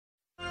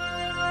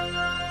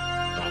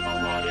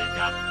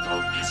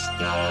Welcome,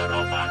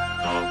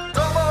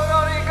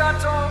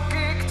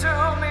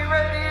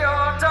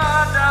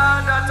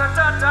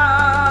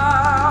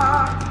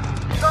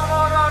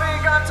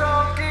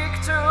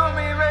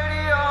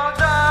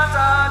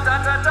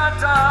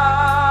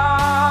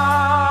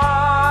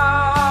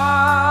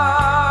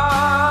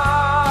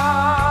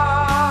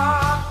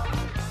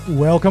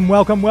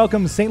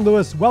 St.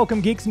 Louis.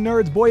 Welcome, geeks and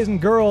nerds, boys and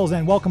girls,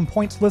 and welcome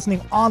points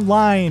listening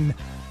online.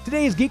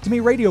 Today's Geek to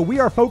Me Radio, we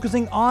are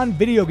focusing on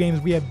video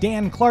games. We have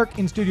Dan Clerke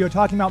in studio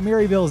talking about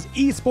Maryville's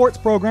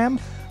eSports program.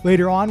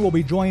 Later on, we'll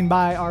be joined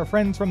by our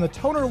friends from the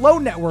Toner Low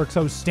Network,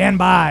 so stand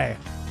by.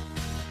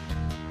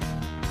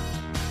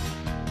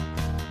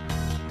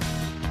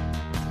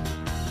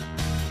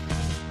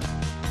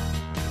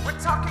 We're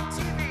talking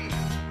TV,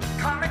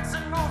 comics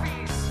and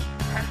movies,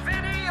 and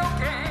video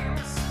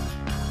games.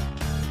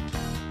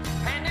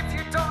 And if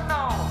you don't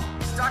know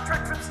Star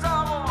Trek from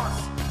Star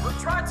Wars, we'll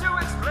try to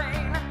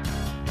explain.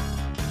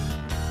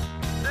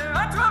 There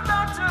are 12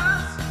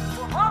 doctors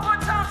for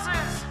Hogwarts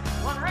houses,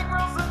 one ring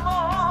rules them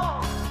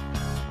all.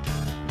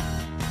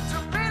 To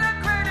be the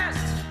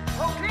greatest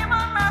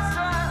Pokemon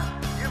master,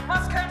 you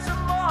must catch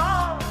them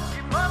all.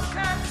 You must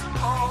catch them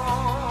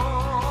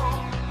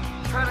all.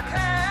 Try to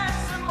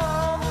catch them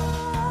all.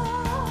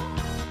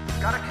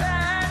 Gotta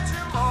catch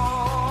them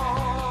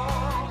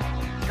all.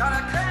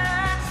 Gotta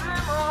catch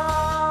them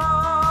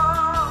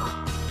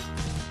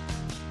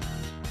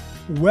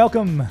all.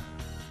 Welcome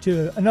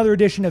to another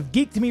edition of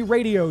Geek to Me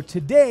Radio.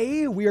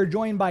 Today, we are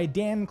joined by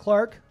Dan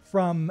Clerke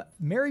from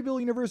Maryville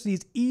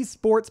University's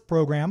eSports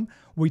program.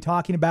 We'll be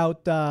talking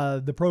about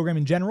the program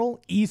in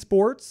general,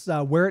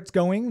 eSports, where it's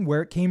going,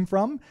 where it came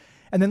from.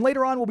 And then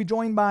later on, we'll be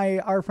joined by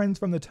our friends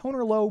from the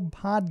Toner Low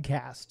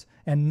podcast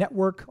and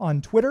network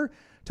on Twitter,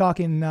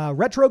 talking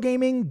retro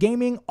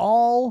gaming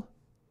all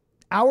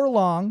hour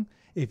long.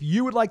 If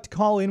you would like to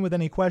call in with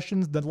any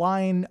questions, the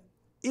line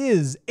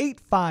is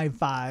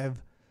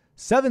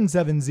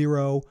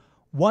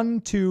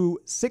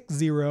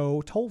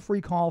 855-770-1260,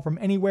 toll-free call from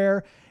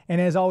anywhere.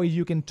 And as always,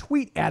 you can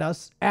tweet at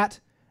us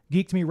at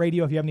Geek to Me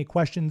Radio if you have any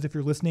questions, if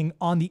you're listening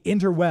on the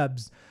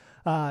interwebs.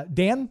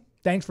 Dan,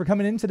 thanks for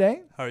coming in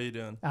today. How are you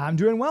doing? I'm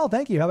doing well,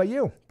 thank you. How about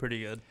you?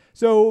 Pretty good.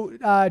 So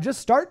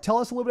just tell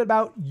us a little bit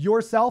about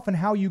yourself and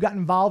how you got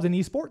involved in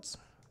esports.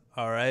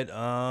 All right.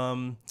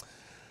 I'm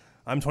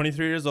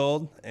 23 years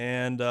old,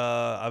 and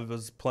I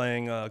was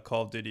playing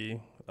Call of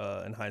Duty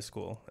in high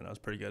school, and I was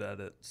pretty good at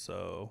it.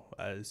 So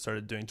I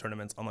started doing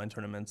online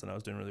tournaments, and I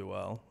was doing really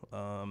well.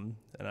 And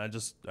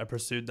I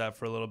pursued that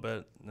for a little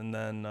bit, and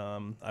then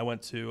I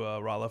went to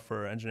Rolla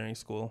for engineering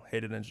school.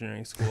 Hated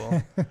engineering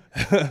school,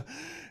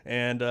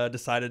 and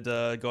decided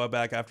to go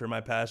back after my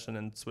passion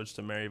and switch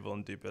to Maryville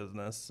and do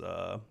business.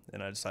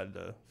 And I decided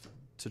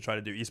to try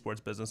to do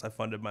esports business. I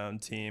funded my own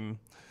team.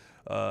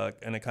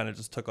 And it kind of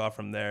just took off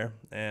from there.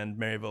 And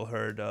Maryville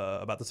heard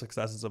about the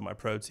successes of my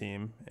pro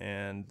team,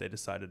 and they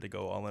decided to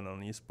go all in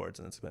on esports,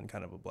 and it's been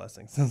kind of a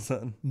blessing since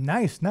then.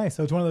 Nice.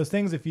 So it's one of those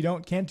things, if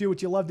you can't do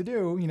what you love to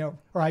do,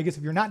 or I guess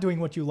if you're not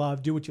doing what you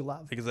love, do what you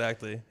love.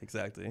 Exactly.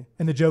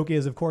 And the joke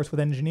is, of course, with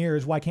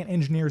engineers, why can't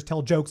engineers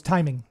tell jokes?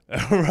 Timing.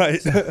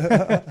 Right.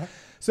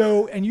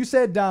 So, and you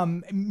said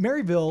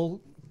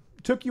Maryville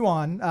took you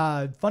on,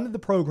 funded the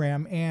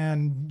program,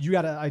 and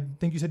I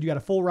think you said you got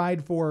a full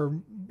ride for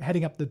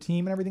heading up the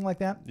team and everything like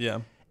that. Yeah.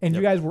 And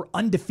you guys were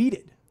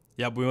undefeated.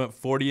 Yeah, we went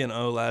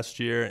 40-0 last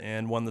year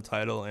and won the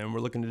title, and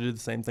we're looking to do the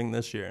same thing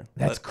this year.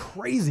 That's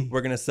crazy.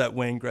 We're going to set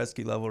Wayne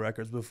Gretzky level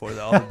records before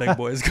all the big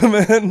boys come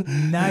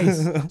in.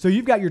 Nice. So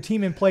you've got your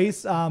team in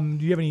place. Do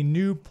you have any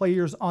new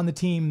players on the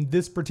team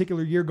this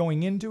particular year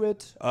going into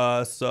it?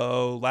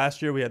 So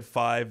last year we had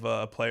five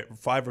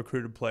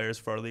recruited players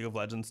for our League of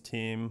Legends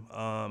team.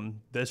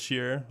 This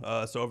year,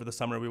 so over the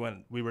summer we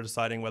were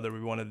deciding whether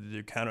we wanted to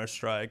do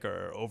Counter-Strike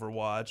or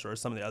Overwatch or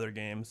some of the other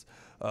games.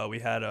 We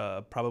had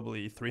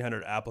probably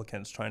 300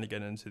 applicants trying to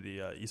get into the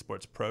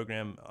esports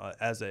program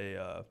as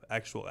a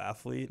actual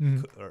athlete,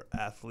 or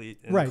athlete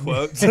in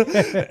quotes.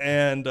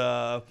 And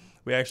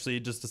we actually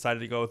just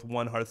decided to go with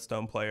one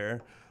Hearthstone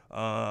player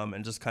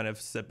and just kind of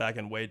sit back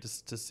and wait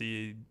to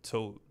see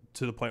to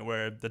the point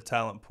where the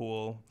talent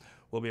pool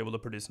will be able to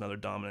produce another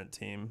dominant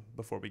team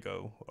before we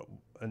go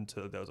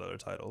into those other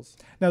titles.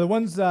 Now, the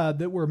ones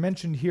that were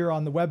mentioned here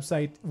on the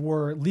website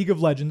were League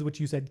of Legends, which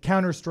you said,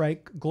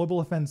 Counter-Strike,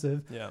 Global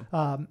Offensive,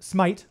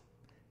 Smite,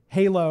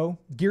 Halo,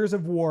 Gears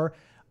of War.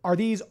 Are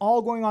these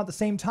all going on at the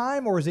same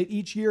time, or is it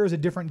each year is a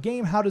different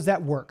game? How does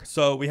that work?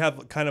 So we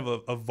have kind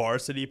of a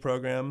varsity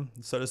program,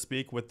 so to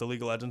speak, with the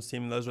League of Legends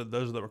team. Those are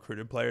the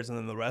recruited players, and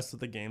then the rest of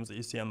the games that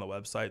you see on the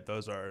website,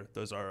 those are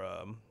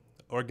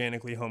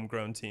organically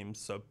homegrown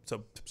teams. So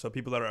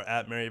people that are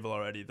at Maryville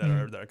already that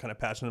are kind of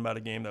passionate about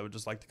a game that would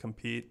just like to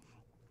compete,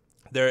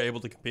 they're able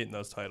to compete in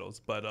those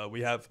titles. But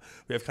we have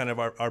kind of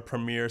our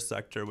premier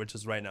sector, which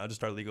is right now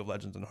just our League of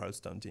Legends and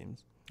Hearthstone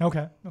teams.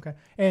 Okay.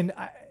 And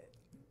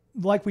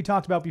like we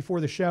talked about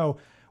before the show,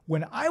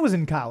 when I was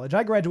in college,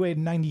 I graduated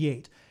in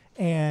 98,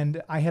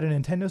 and I had a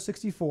Nintendo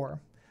 64.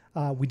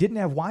 we didn't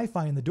have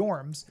Wi-Fi in the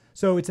dorms.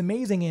 So it's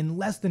amazing in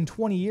less than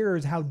 20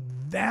 years how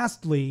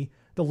vastly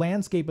the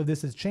landscape of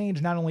this has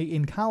changed, not only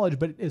in college,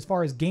 but as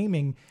far as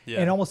gaming. Yeah.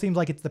 And it almost seems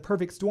like it's the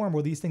perfect storm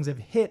where these things have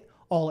hit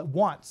all at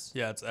once.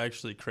 Yeah, it's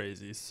actually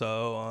crazy.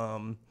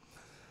 So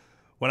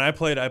when I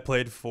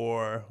played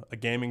for a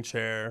gaming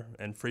chair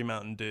and free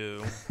Mountain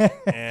Dew,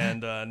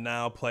 and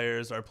now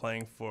players are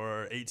playing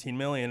for 18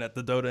 million at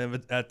the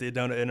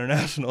Dota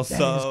International.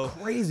 That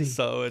is crazy.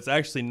 So it's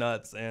actually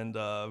nuts. And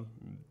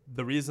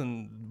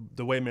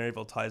the way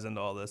Maryville ties into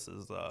all this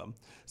is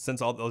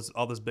since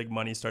all this big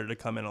money started to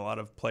come in, a lot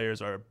of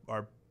players are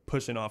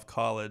pushing off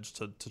college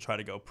to try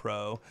to go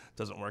pro.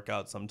 Doesn't work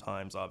out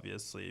sometimes,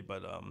 obviously,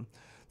 but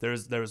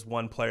there's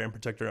one player in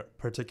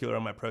particular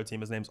on my pro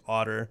team. His name's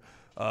Otter.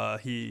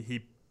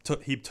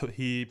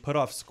 He put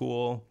off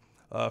school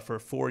for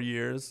 4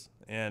 years,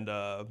 and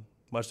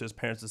much to his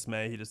parents'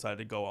 dismay, he decided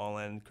to go all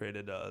in,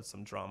 created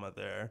some drama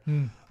there.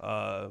 And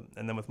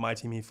then with my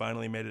team, he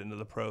finally made it into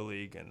the pro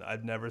league, and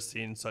I've never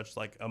seen such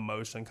like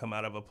emotion come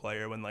out of a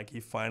player when like he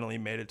finally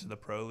made it to the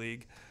pro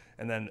league,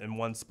 and then in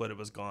one split it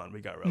was gone.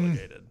 We got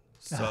relegated.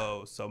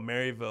 So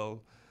Maryville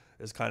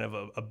is kind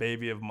of a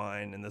baby of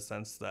mine in the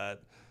sense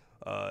that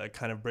it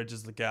kind of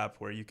bridges the gap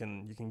where you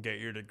can get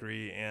your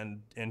degree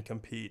and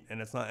compete,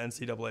 and it's not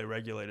NCAA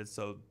regulated,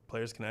 so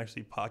players can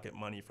actually pocket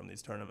money from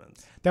these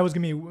tournaments. That was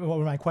going to be one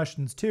of my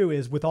questions too,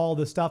 is with all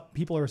the stuff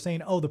people are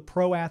saying, oh, the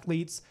pro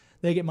athletes,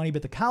 they get money,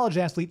 but the college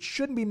athletes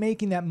shouldn't be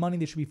making that money.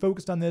 They should be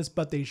focused on this,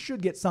 but they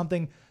should get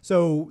something.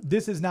 So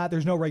this is not,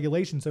 there's no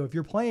regulation. So if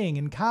you're playing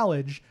in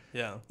college,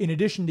 in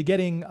addition to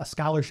getting a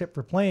scholarship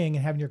for playing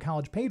and having your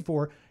college paid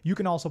for, you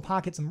can also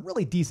pocket some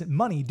really decent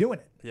money doing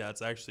it. Yeah,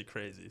 it's actually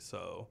crazy.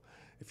 So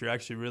if you're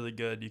actually really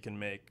good, you can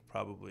make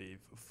probably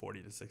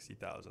 40 to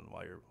 60,000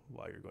 while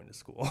you're going to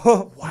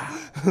school.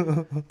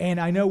 Wow! And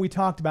I know we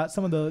talked about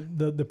some of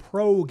the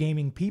pro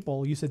gaming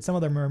people. You said some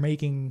of them are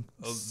making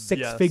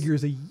six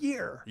figures a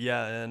year.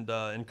 Yeah, and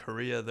in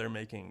Korea they're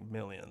making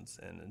millions,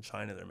 and in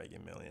China they're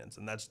making millions,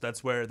 and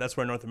that's where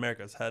North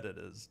America is headed,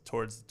 is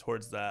towards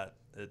that.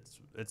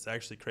 It's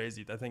actually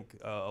crazy. I think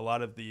a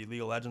lot of the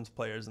League of Legends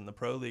players in the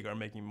pro league are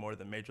making more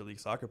than Major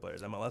League Soccer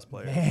players, MLS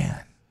players.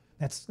 Man.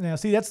 That's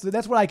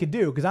what I could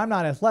do, because I'm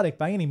not athletic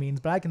by any means,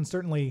 but I can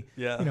certainly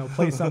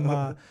play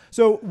some.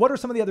 So what are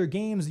some of the other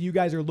games you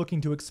guys are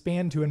looking to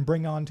expand to and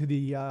bring on to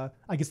the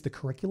I guess the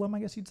curriculum, I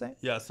guess you'd say?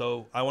 Yeah,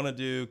 so I want to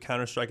do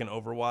Counter-Strike and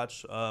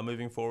Overwatch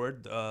moving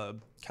forward.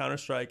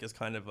 Counter-Strike is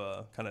kind of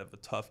a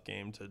tough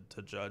game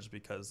to judge,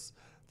 because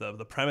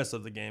the premise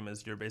of the game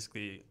is you're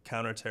basically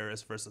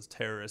counter-terrorists versus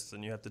terrorists,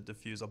 and you have to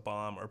defuse a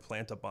bomb or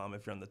plant a bomb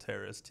if you're on the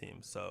terrorist team.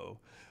 So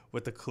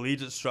with the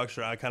collegiate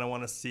structure, I kind of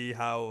want to see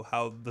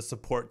how the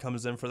support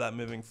comes in for that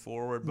moving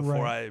forward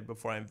before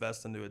I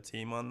invest into a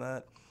team on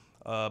that.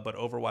 But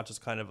Overwatch is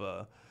kind of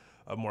a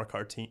more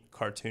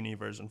cartoony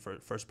version for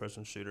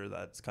first-person shooter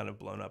that's kind of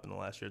blown up in the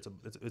last year.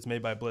 It's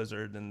made by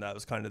Blizzard, and that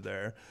was kind of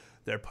their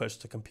push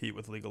to compete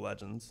with League of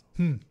Legends.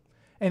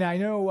 And I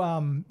know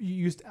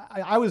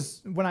I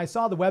was, when I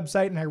saw the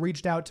website and I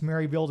reached out to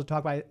Maryville to talk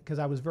about it, because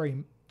I was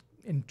very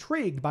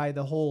intrigued by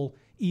the whole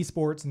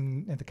eSports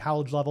and at the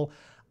college level.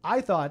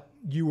 I thought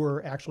you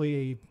were actually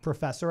a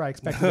professor. I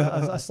expected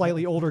a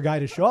slightly older guy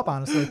to show up,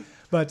 honestly.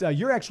 But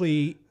you're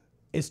actually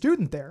a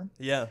student there.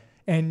 Yeah.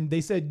 And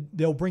they said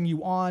they'll bring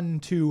you on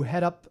to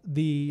head up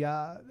the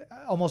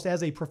almost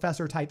as a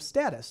professor type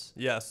status.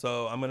 Yeah,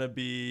 so I'm going to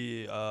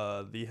be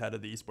the head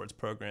of the eSports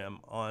program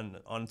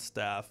on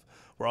staff.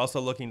 We're also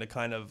looking to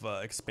kind of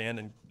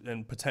expand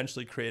and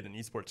potentially create an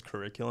eSports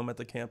curriculum at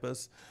the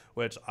campus,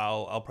 which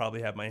I'll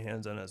probably have my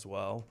hands in as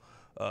well.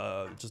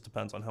 It just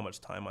depends on how much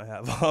time I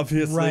have,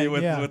 obviously,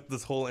 with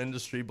this whole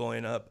industry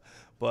blowing up.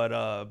 But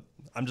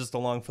I'm just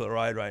along for the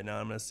ride right now.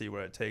 I'm going to see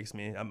where it takes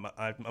me. I'm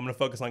going to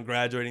focus on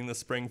graduating this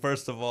spring,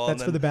 first of all.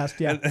 That's for the best,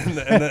 yeah.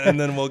 And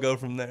then we'll go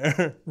from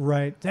there.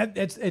 Right.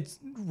 It's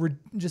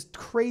just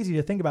crazy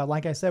to think about.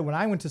 Like I said, when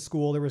I went to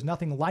school, there was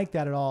nothing like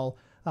that at all.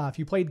 If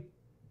you played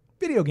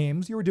video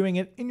games, you were doing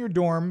it in your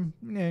dorm,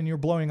 and you're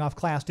blowing off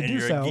class to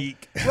do so. You're a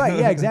geek. Right,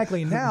 yeah,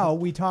 exactly. Now,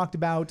 we talked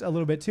about a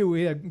little bit, too.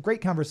 We had a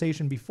great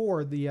conversation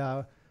before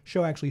the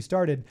show actually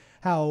started,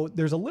 how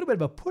there's a little bit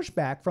of a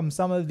pushback from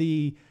some of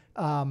the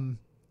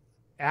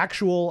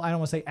actual, I don't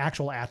want to say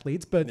actual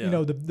athletes, but,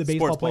 the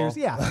baseball players,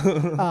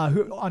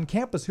 who on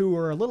campus, who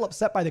are a little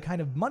upset by the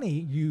kind of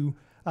money you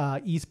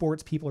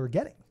esports people are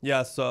getting.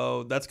 Yeah,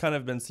 so that's kind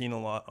of been seen a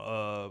lot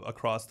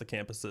across the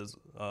campuses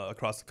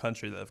across the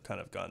country that have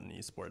kind of gotten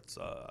esports.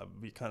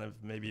 We kind of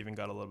maybe even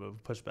got a little bit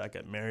of pushback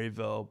at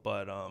Maryville,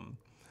 but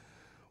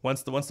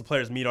once the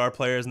players meet our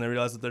players and they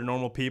realize that they're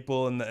normal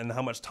people and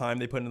how much time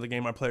they put into the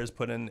game, our players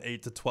put in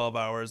 8 to 12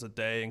 hours a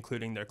day,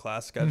 including their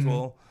class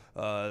schedule.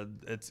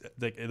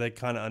 They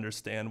kind of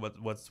understand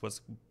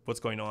what's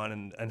going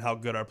on and how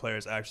good our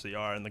players actually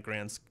are in the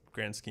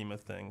grand scheme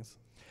of things.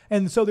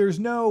 And so there's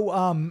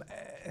no,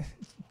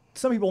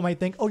 some people might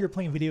think, oh, you're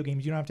playing video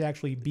games. You don't have to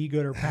actually be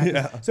good or practice.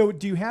 Yeah. So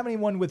do you have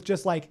anyone with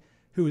just like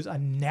who's a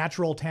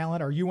natural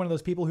talent? Are you one of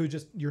those people who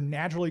just you're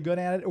naturally good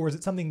at it, or is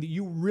it something that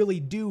you really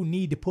do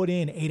need to put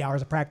in 8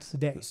 hours of practice a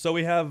day? So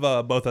we have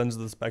both ends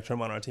of the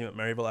spectrum on our team at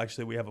Maryville.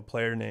 Actually, we have a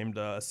player named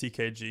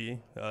CKG.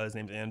 His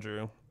name's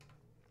Andrew.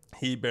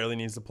 He barely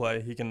needs to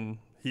play. He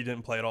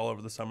didn't play it all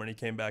over the summer, and he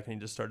came back and he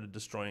just started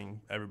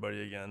destroying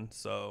everybody again.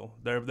 So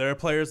there are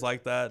players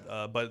like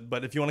that,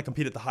 but if you want to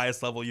compete at the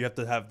highest level, you have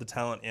to have the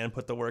talent and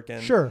put the work in.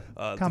 Sure,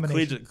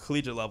 the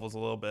collegiate level is a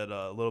little bit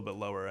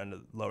lower end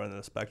of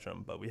the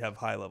spectrum, but we have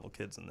high level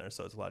kids in there,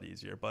 so it's a lot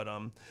easier. But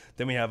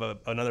then we have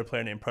another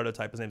player named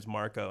Prototype. His name's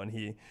Marco,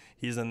 and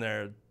he's in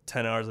there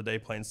 10 hours a day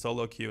playing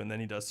solo queue, and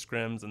then he does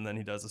scrims, and then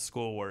he does the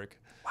schoolwork.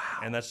 Wow.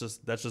 And that's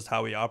just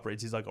how he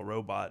operates. He's like a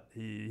robot.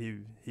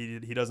 He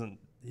doesn't.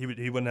 He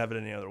wouldn't have it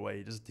any other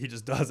way. He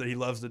just does it. He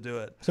loves to do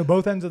it. So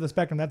both ends of the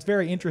spectrum. That's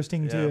very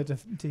interesting to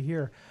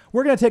hear.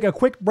 We're going to take a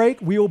quick break.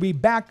 We will be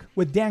back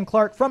with Dan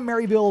Clerke from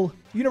Maryville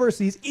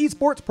University's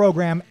eSports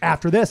program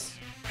after this.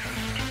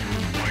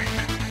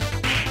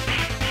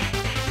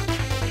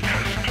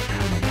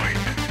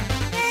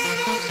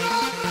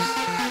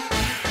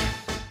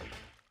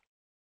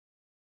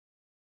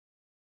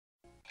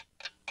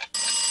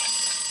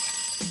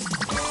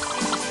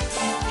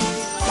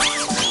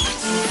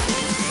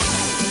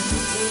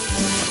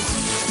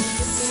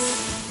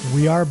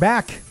 We are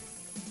back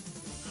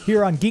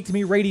here on Geek to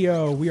Me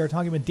Radio. We are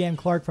talking with Dan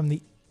Clerke from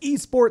the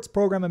eSports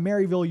program at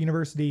Maryville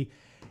University.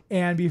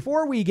 And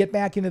before we get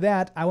back into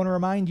that, I want to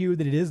remind you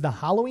that it is the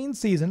Halloween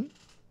season.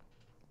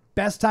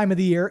 Best time of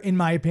the year, in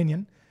my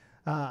opinion.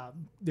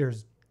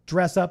 There's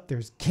dress up,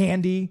 there's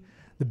candy,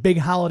 the big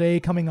holiday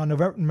coming on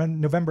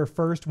November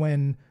 1st,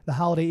 when the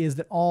holiday is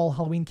that all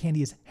Halloween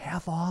candy is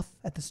half off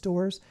at the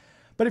stores.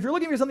 But if you're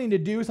looking for something to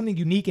do, something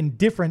unique and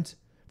different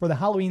for the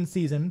Halloween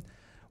season,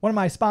 one of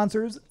my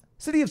sponsors,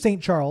 City of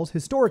St. Charles,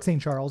 historic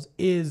St. Charles,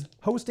 is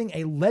hosting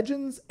a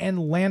Legends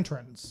and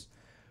Lanterns,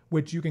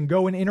 which you can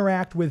go and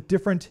interact with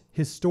different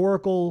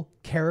historical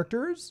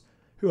characters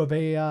who have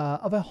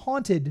a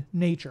haunted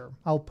nature.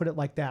 I'll put it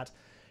like that.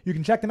 You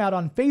can check them out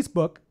on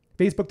Facebook,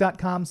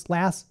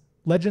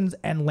 facebook.com/Legends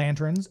and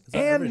Lanterns.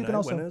 And you can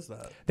also, when is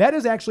that? That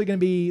is actually going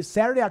to be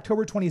Saturday,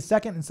 October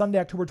 22nd and Sunday,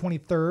 October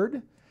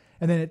 23rd.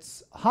 And then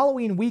it's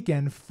Halloween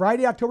weekend,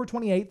 Friday, October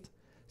 28th,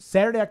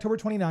 Saturday, October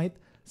 29th,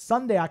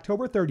 Sunday,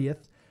 October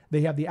 30th.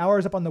 They have the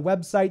hours up on the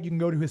website. You can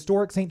go to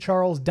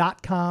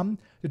historicstcharles.com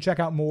to check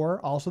out more.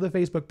 Also the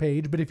Facebook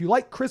page. But if you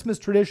like Christmas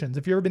traditions,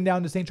 if you've ever been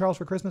down to St. Charles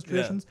for Christmas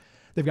traditions,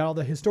 they've got all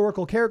the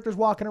historical characters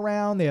walking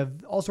around. They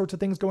have all sorts of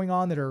things going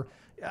on that are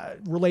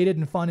related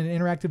and fun and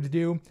interactive to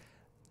do.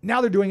 Now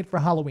they're doing it for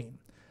Halloween.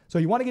 So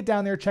you want to get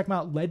down there, check them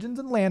out, Legends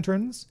and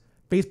Lanterns,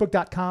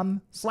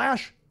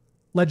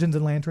 facebook.com/Legends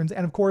and Lanterns.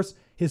 And of course,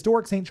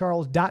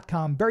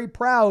 historicstcharles.com. Very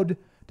proud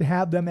to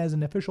have them as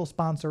an official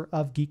sponsor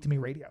of Geek to Me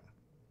Radio.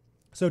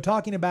 So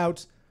talking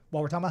about,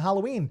 while we're talking about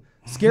Halloween,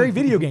 scary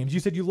video games. You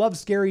said you love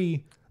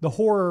the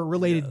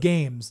horror-related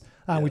games.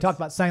 We talked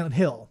about Silent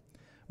Hill,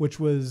 which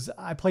was,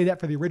 I played that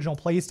for the original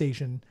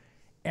PlayStation,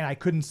 and I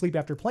couldn't sleep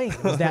after playing it.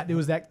 It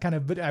was that kind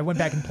of, but I went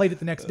back and played it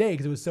the next day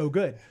because it was so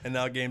good. And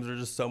now games are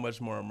just so much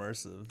more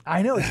immersive.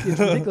 I know, it's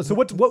ridiculous. So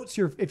what's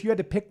your, if you had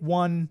to pick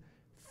one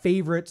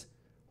favorite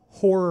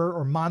horror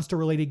or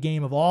monster-related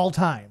game of all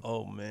time?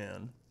 Oh,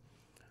 man.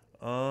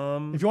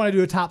 If you want to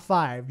do a top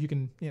 5, you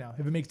can, if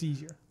it makes it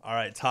easier. All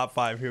right, top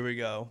 5. Here we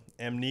go.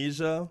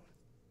 Amnesia.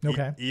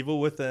 Okay. Evil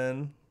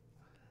Within.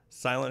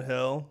 Silent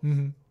Hill.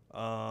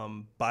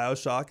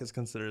 BioShock is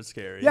considered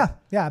scary. Yeah,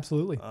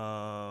 absolutely.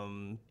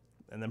 And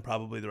then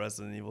probably the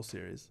Resident Evil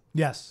series.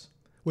 Yes,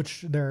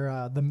 which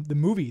they're the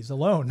movies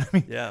alone. I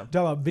mean, talk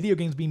about video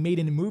games being made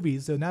into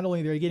movies. So not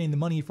only are they getting the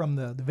money from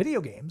the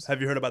video games.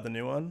 Have you heard about the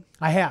new one?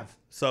 I have.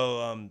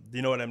 So do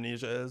you know what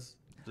Amnesia is?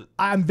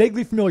 I'm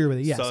vaguely familiar with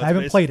it, yes. I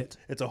haven't played it.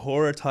 It's a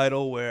horror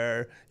title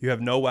where you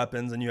have no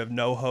weapons and you have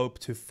no hope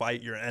to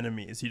fight your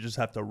enemies. You just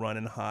have to run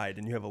and hide,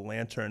 and you have a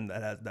lantern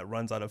that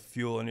runs out of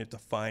fuel, and you have to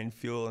find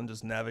fuel and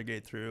just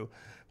navigate through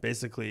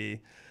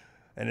basically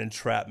an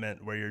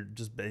entrapment where you're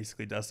just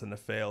basically destined to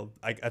fail.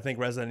 I think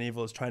Resident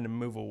Evil is trying to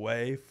move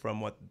away from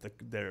what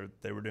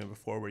they were doing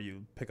before, where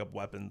you pick up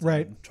weapons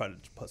and try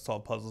to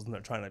solve puzzles, and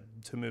they're trying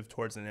to move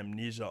towards an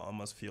Amnesia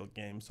almost field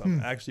game. So I'm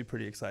actually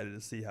pretty excited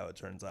to see how it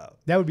turns out.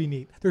 That would be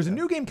neat. There's a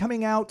new game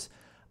coming out.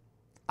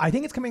 I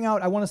think it's coming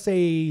out, I want to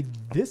say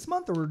this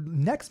month or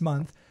next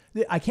month.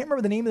 I can't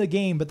remember the name of the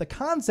game, but the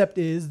concept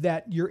is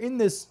that you're in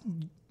this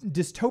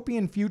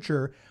dystopian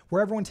future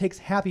where everyone takes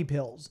happy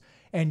pills.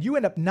 And you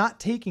end up not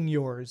taking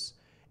yours,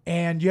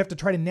 and you have to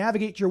try to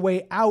navigate your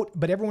way out.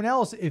 But everyone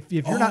else, if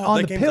you're not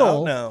on the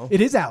pill, it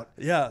is out.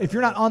 Yeah. If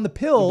you're not on the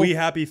pill, We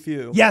Happy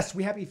Few. Yes,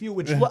 We Happy Few.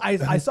 Which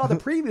I saw the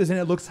previews, and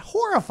it looks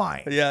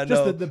horrifying. Yeah,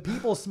 just the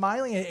people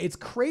smiling. It's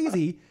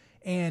crazy.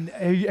 And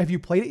have you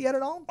played it yet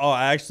at all? Oh,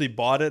 I actually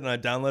bought it and I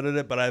downloaded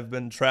it, but I've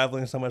been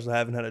traveling so much that I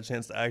haven't had a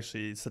chance to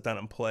actually sit down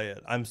and play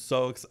it. I'm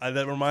so excited.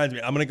 That reminds me,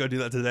 I'm going to go do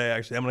that today,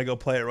 actually. I'm going to go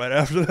play it right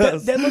after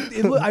this.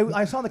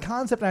 I saw the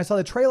concept and I saw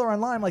the trailer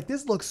online. I'm like,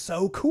 this looks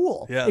so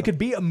cool. Yeah. It could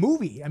be a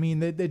movie. I mean,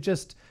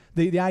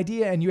 the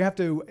idea, and you have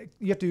to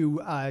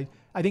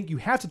I think you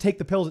have to take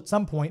the pills at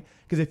some point,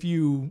 because if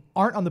you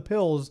aren't on the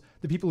pills,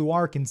 the people who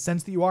are can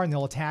sense that you are and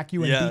they'll attack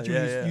you and beat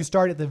you. You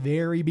start at the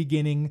very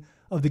beginning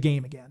of the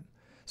game again.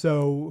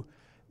 So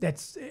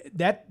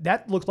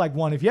that looks like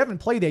one. If you haven't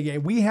played that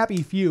yet, We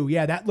Happy Few,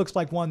 that looks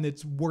like one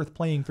that's worth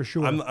playing for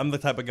sure. I'm the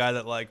type of guy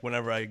that, like,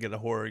 whenever I get a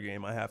horror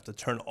game, I have to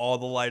turn all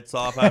the lights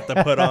off. I have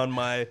to put on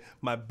my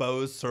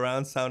Bose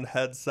surround sound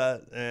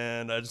headset,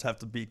 and I just have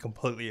to be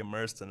completely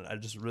immersed in it. I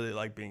just really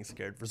like being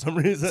scared for some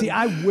reason. See,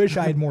 I wish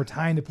I had more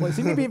time to play.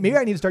 See, maybe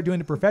I need to start doing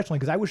it professionally,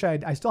 because I wish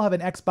I still have an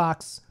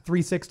Xbox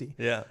 360.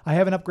 Yeah. I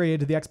haven't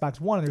upgraded to the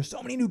Xbox One, and there's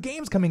so many new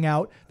games coming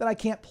out that I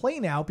can't play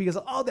now because,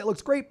 that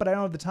looks great, but I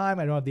don't have the time.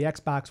 I don't have the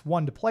Xbox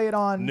One to play it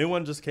on. New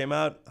one just came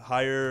out,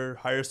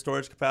 higher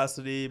storage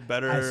capacity,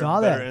 better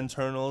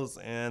internals,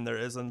 and there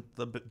isn't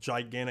the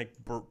gigantic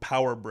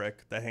power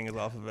brick that hangs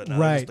off of it now.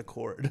 Right. Just the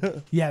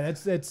cord. Yeah,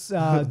 that's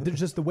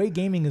just the way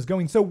gaming is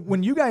going. So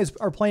when you guys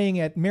are playing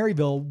at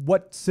Maryville,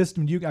 what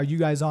system are you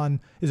guys on?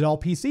 Is it all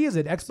PC? Is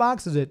it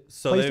Xbox? Is it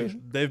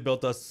PlayStation? They've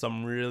built us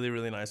some really,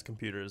 really nice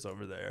computers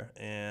over there,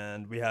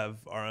 and we have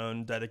our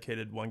own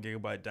dedicated 1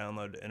 gigabyte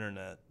download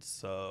internet.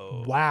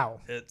 So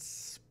wow,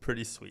 it's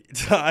pretty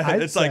sweet.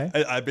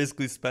 I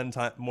basically spend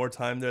more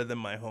time there than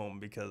my home,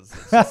 because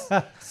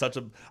it's just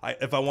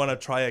if I want to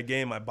try a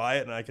game, I buy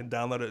it and I can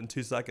download it in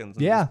 2 seconds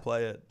and just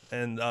play it.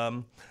 And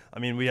I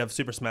mean, we have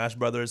Super Smash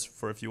Brothers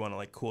for if you want to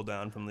like cool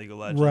down from League of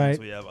Legends. Right.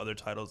 We have other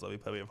titles that we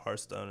play. We have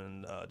Hearthstone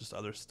and just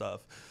other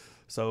stuff.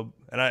 So,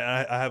 and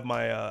I have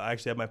I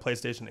actually have my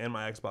PlayStation and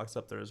my Xbox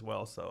up there as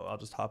well. So I'll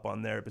just hop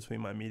on there between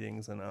my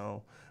meetings and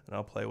I'll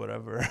play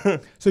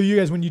whatever. So you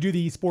guys, when you do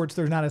the esports,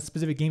 there's not a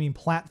specific gaming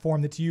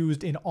platform that's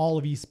used in all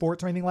of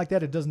esports or anything like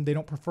that? They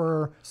don't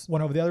prefer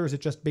one over the other? Is it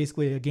just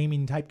basically a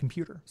gaming type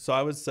computer? So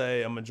I would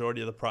say a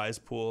majority of the prize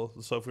pool.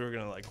 So if we were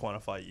going to like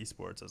quantify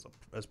esports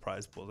as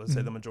prize pools, I'd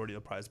say the majority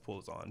of the prize pool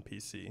is on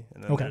PC.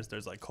 And then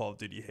there's like Call of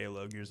Duty,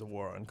 Halo, Gears of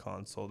War on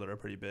console that are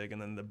pretty big. And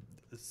then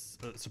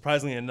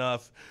surprisingly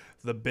enough,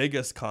 the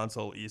biggest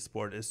console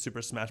esport is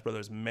Super Smash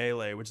Bros.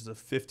 Melee, which is a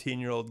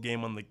 15-year-old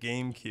game on the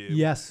GameCube.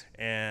 Yes.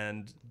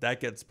 And that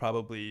gets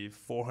probably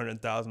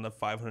 400,000 to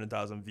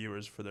 500,000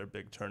 viewers for their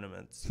big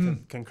tournaments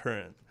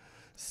concurrent.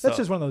 So, that's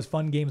just one of those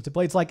fun games to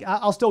play. It's like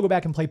I'll still go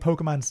back and play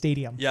Pokemon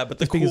Stadium. Yeah, but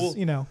the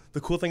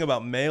cool thing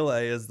about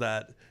Melee is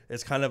that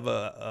it's kind of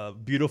a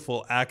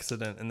beautiful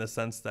accident in the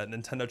sense that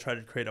Nintendo tried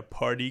to create a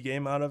party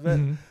game out of it,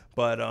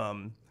 but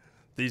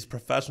these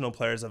professional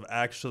players have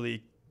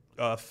actually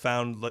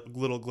found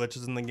little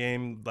glitches in the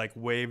game, like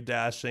wave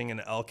dashing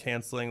and L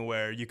canceling,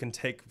 where you can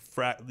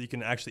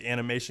actually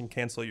animation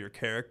cancel your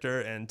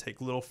character and take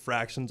little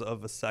fractions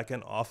of a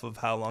second off of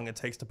how long it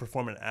takes to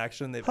perform an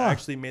action. They've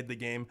actually made the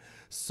game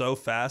so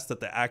fast that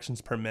the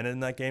actions per minute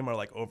in that game are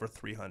like over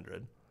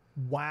 300.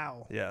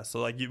 Wow. Yeah.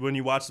 So like when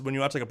you watch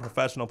like a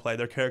professional play,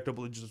 their character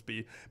will just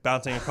be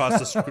bouncing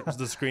across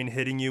the screen,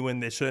 hitting you when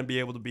they shouldn't be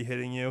able to be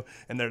hitting you,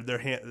 and their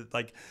hand,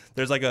 like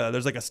there's like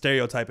a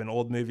stereotype in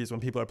old movies when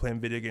people are playing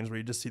video games where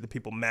you just see the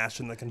people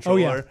mashing the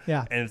controller.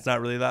 Yeah. And it's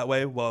not really that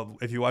way. Well,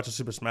 if you watch a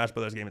Super Smash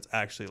Brothers game, it's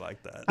actually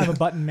like that. I'm a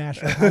button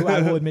masher.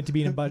 I will admit to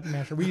being a button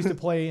masher. We used to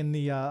play in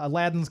the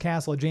Aladdin's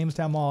Castle at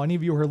Jamestown Mall. Any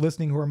of you who are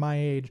listening who are my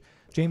age,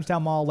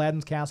 Jamestown Mall,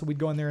 Aladdin's Castle, we'd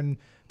go in there and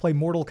play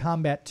Mortal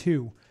Kombat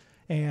 2.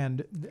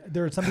 And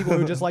there are some people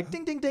who are just like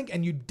ding, ding, ding,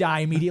 and you die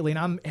immediately.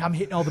 And I'm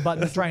hitting all the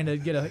buttons trying to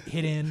get a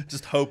hit in.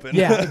 Just hoping.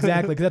 Yeah,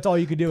 exactly, because that's all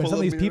you could do. And some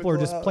of these people are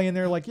just playing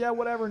there like, yeah,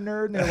 whatever,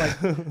 nerd. And they're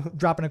like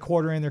dropping a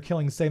quarter in, they're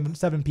killing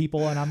seven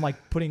people. And I'm like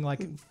putting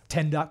like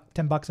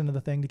 $10 into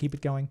the thing to keep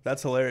it going.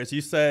 That's hilarious. You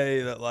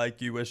say that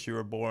like you wish you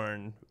were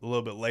born a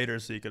little bit later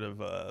so you could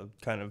have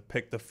kind of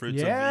picked the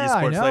fruits of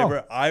esports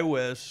labor. I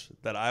wish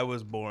that I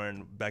was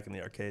born back in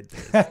the arcade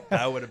days.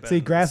 That would have been See,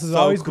 grass is so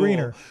always cool.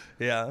 greener.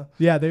 Yeah.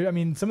 Yeah,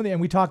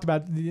 and we talked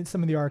about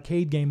some of the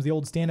arcade games, the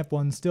old stand-up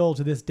ones. Still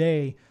to this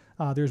day,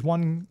 there's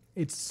one.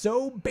 It's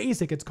so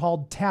basic. It's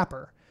called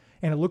Tapper,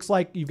 and it looks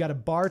like you've got a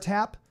bar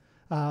tap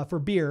for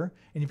beer,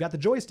 and you've got the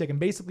joystick, and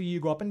basically you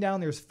go up and down.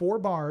 There's 4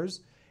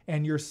 bars,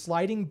 and you're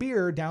sliding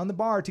beer down the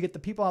bar to get the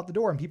people out the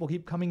door, and people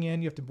keep coming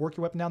in. You have to work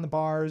your way up and down the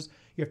bars.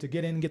 You have to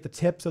get in and get the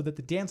tip so that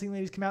the dancing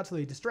ladies come out, so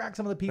they distract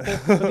some of the people.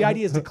 But the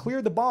idea is to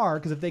clear the bar,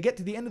 because if they get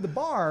to the end of the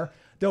bar,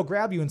 they'll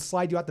grab you and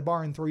slide you out the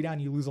bar and throw you down,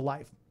 and you lose a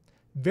life.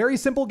 Very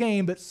simple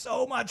game, but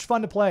so much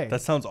fun to play.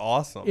 That sounds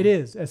awesome. It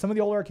is. Some of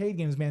the old arcade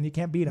games, man, you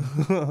can't beat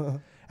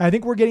them. I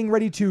think we're getting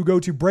ready to go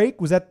to break.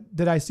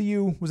 Did I see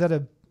you? Was that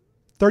a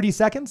 30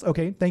 seconds?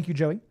 Okay. Thank you,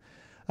 Joey.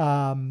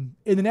 In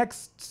the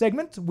next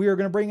segment, we are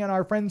going to bring in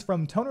our friends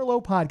from Toner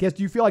Low Podcast.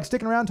 Do you feel like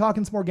sticking around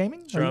talking some more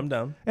gaming? Sure, I'm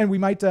down. And we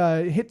might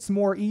hit some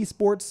more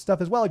esports stuff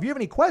as well. If you have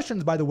any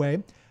questions, by the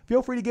way,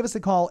 feel free to give us a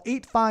call,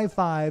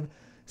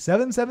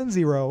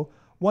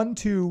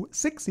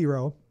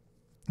 855-770-1260.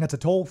 That's a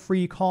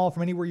toll-free call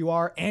from anywhere you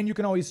are. And you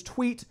can always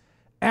tweet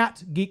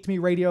at Geek to Me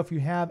Radio if you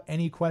have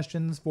any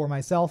questions for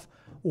myself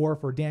or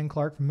for Dan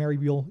Clerke from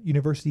Maryville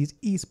University's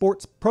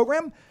eSports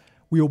program.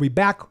 We will be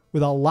back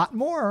with a lot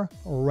more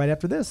right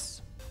after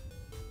this.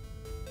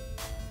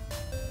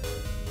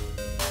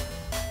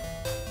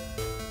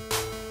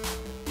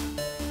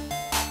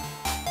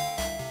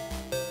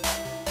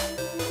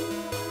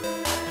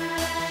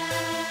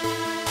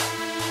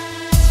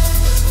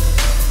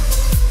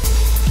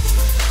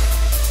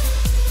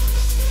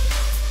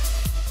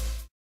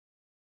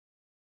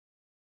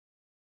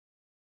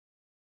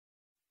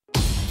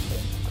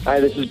 Hi,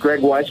 this is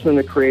Greg Weissman,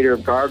 the creator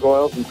of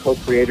Gargoyles and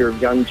co-creator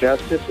of Young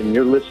Justice, and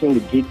you're listening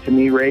to Geek to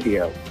Me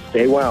Radio.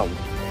 Stay well.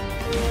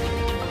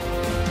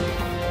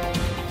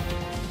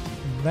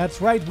 That's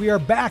right. We are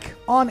back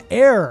on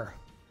air.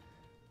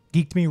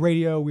 Geek to Me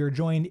Radio. We are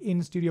joined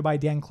in studio by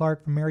Dan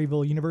Clerke from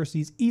Maryville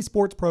University's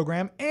eSports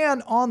program.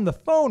 And on the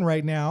phone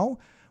right now,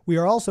 we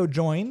are also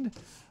joined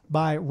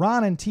by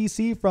Ron and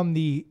TC from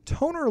the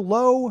Toner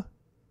Low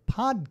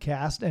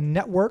podcast and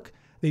network.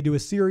 They do a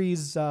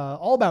series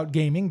all about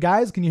gaming.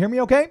 Guys, can you hear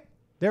me okay?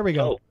 There we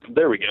go. Oh,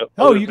 there we go.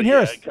 Oh, you can hear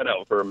us. I cut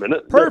out for a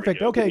minute.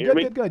 Perfect. Okay,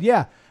 good.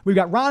 Yeah. We've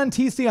got Ron and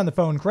TC on the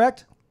phone,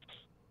 correct?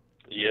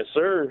 Yes,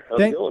 sir.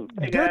 How's it going?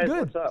 Hey, guys, good.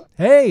 what's up?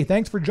 Hey,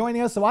 thanks for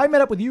joining us. So I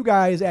met up with you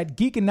guys at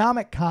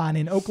Geekonomic Con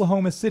in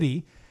Oklahoma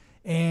City,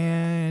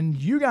 and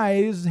you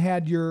guys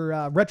had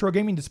your retro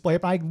gaming display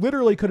up. I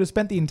literally could have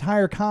spent the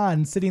entire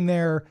con sitting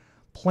there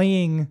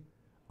playing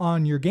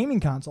on your gaming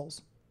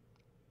consoles.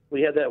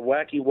 We had that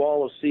wacky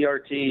wall of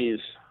CRTs.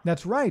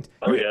 That's right.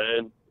 Oh yeah,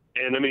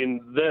 and I mean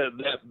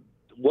that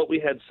what we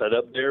had set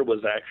up there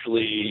was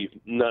actually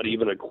not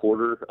even a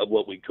quarter of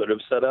what we could have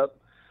set up.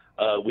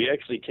 We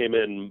actually came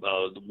in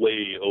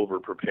way over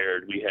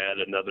prepared. We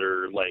had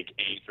another like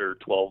 8 or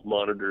 12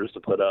 monitors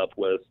to put up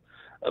with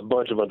a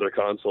bunch of other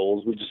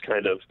consoles. We just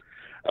kind of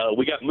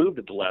we got moved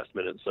at the last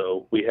minute,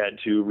 so we had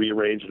to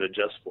rearrange and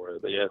adjust for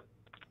it. But yeah.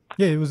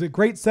 Yeah, it was a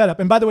great setup.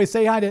 And by the way,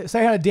 say hi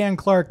to Dan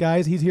Clerke,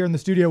 guys. He's here in the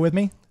studio with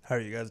me. How are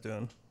you guys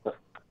doing?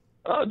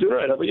 Oh, doing all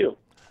right. How about you?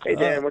 Hey,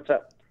 Dan, what's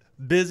up?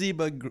 Busy,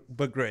 but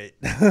great.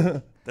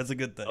 That's a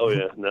good thing. Oh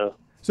yeah, no.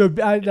 So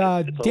Dan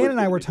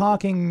and I were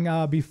talking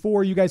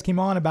before you guys came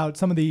on about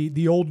some of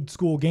the old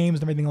school games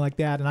and everything like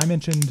that, and I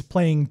mentioned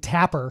playing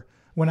Tapper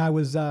when I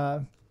was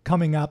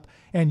coming up,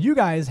 and you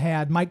guys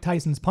had Mike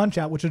Tyson's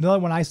Punch-Out, which is another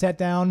one I sat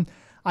down.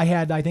 I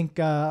had, I think,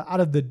 out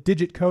of the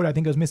digit code, I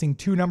think I was missing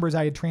 2 numbers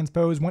I had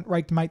transposed, went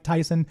right to Mike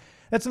Tyson.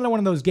 That's another one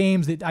of those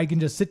games that I can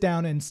just sit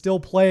down and still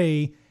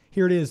play.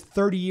 Here it is,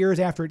 30 years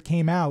after it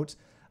came out.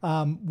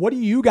 What do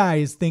you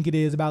guys think it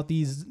is about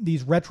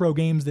these retro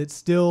games that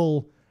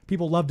still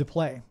people love to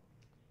play?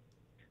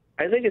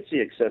 I think it's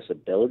the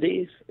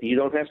accessibility. You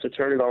don't have to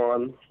turn it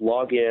on,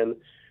 log in,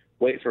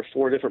 wait for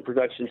 4 different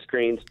production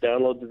screens,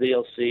 download the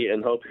DLC,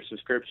 and hope your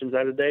subscription's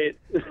out of date.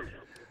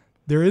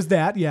 There is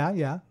that,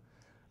 yeah.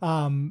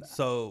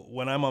 So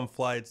when I'm on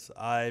flights,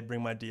 I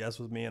bring my DS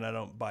with me, and I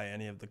don't buy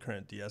any of the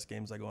current DS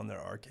games. I go in their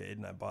arcade,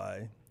 and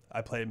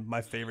I play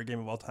my favorite game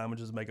of all time,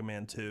 which is Mega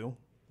Man 2.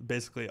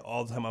 Basically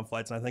all the time on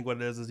flights, and I think what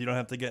it is you don't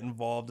have to get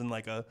involved in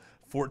like a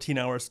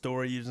 14-hour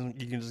story. You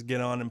can just get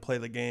on and play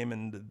the game,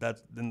 and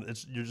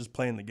you're just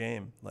playing the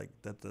game. Like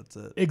that's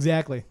it.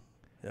 Exactly.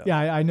 Yeah,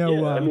 I know.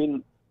 Yeah, I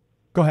mean,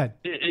 go ahead.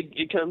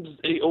 It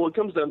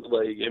comes down to,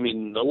 like, I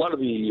mean, a lot of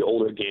the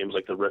older games,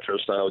 like the retro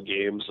style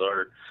games,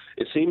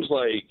 it seems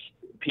like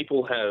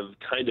people have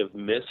kind of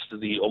missed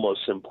the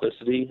almost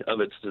simplicity of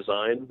its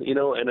design,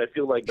 and I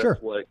feel like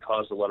that's what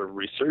caused a lot of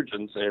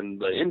resurgence in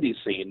the indie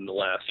scene in the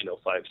last,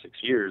 5-6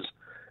 years.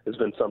 Has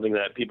been something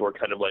that people are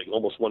kind of like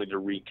almost wanting to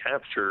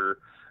recapture,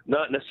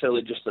 not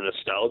necessarily just the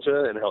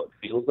nostalgia and how it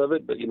feels of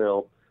it, but,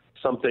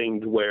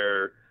 something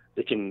where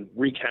they can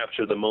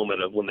recapture the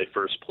moment of when they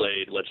first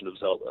played Legend of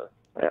Zelda.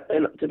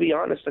 And to be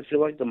honest, I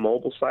feel like the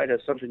mobile side has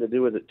something to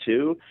do with it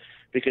too,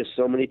 because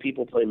so many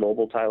people play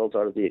mobile titles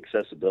out of the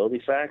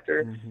accessibility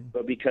factor,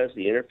 but because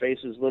the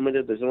interface is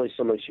limited, there's only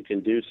so much you can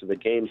do, so the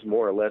games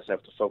more or less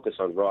have to focus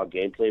on raw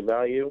gameplay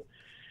value.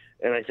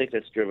 And I think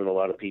that's driven a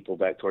lot of people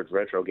back towards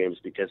retro games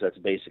because that's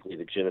basically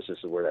the genesis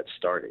of where that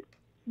started.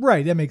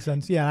 Right, that makes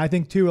sense. Yeah, I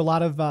think too a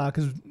lot of,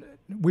 because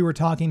we were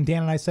talking,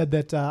 Dan and I said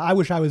that I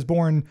wish I was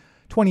born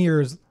 20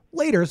 years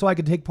later so I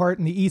could take part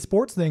in the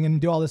eSports thing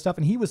and do all this stuff,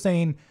 and he was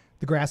saying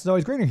the grass is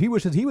always greener. He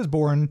wishes he was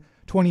born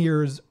 20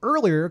 years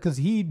earlier because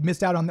he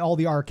missed out on all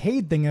the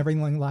arcade thing and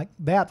everything like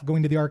that,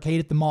 going to the arcade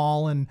at the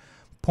mall and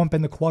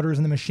pumping the quarters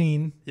in the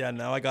machine. Yeah,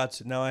 now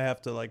I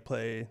have to like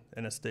play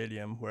in a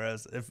stadium,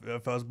 whereas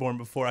if I was born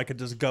before, I could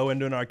just go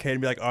into an arcade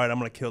and be like, all right, I'm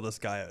going to kill this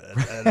guy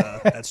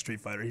at Street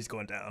Fighter. He's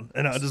going down.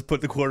 And I'll just put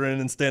the quarter in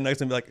and stand next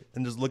to him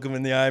and just look him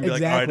in the eye and be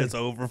like, all right, it's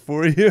over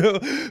for you.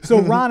 So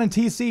Ron and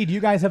TC, do you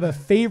guys have a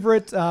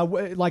favorite,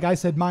 like I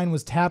said, mine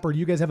was Tapper. Do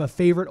you guys have a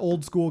favorite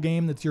old school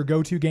game that's your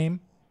go-to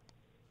game?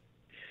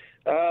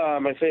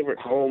 My favorite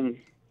home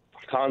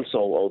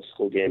console old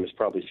school game is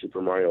probably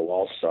Super Mario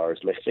All-Stars.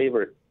 My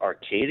favorite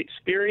arcade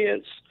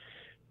experience,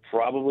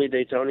 probably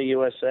Daytona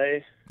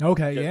USA.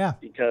 Okay, yeah.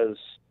 Because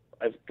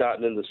I've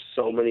gotten into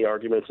so many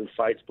arguments and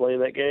fights playing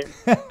that game.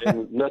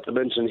 And not to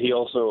mention, he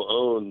also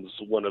owns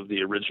one of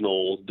the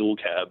original dual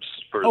cabs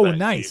for that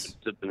nice. game.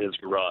 It sits in his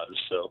garage.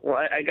 So, well,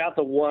 I got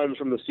the one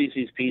from the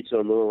CC's Pizza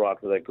in Little Rock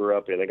that I grew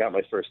up in. I got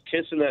my first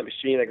kiss in that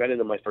machine. I got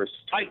into my first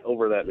fight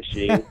over that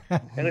machine.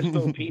 And I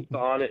spilled pizza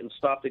on it and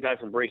stopped the guy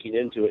from breaking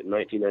into it in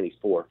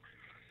 1994.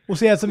 Well,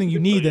 see, that's something you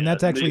need, then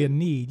that's actually a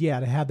need,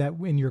 to have that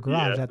in your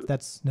garage. Yeah.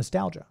 That's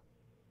nostalgia.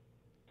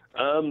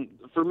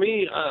 For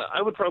me,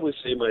 I would probably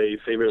say my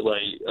favorite,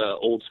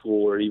 old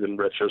school or even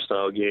retro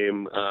style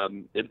game,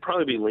 it'd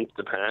probably be Link to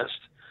the Past.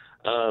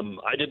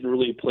 I didn't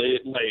really play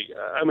it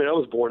I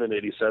was born in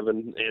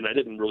 '87, and I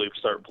didn't really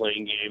start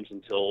playing games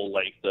until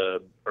like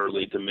the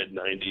early to mid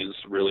 '90s,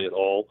 really at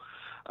all.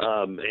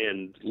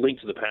 And Link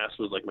to the Past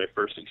was like my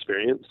first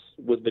experience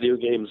with video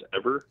games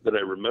ever that I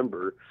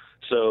remember.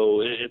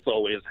 So it's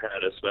always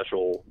had a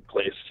special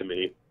place to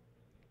me.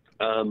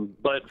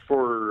 But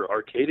for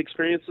arcade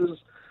experiences,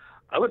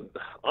 I would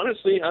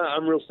honestly,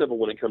 I'm real simple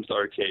when it comes to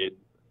arcade.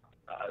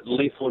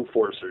 Lethal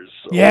Enforcers.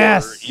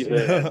 Yes. Or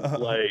even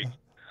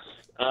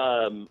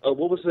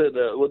what was it?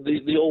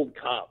 The old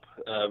cop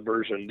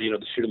version, the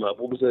shoot 'em up.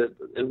 What was it?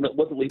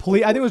 Wasn't Lethal I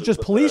think it was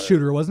just Police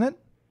Shooter, wasn't it?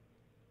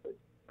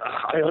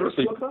 I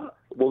honestly, what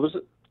was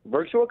it?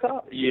 Virtual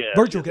Cop? Yeah.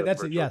 Virtual Cop,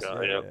 that's it, yes.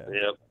 Cop,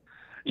 yeah.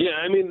 Yeah,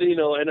 I mean,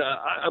 and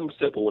I'm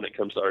simple when it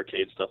comes to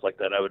arcade stuff like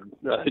that. I would,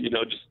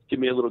 just give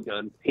me a little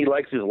gun. He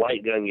likes his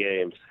light gun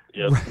games.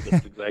 Yep,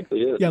 that's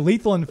exactly it. Yeah,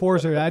 Lethal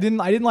Enforcer. I didn't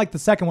like the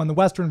second one. The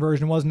Western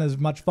version wasn't as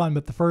much fun,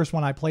 but the first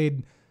one I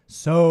played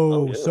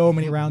so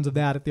many rounds of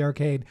that at the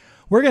arcade.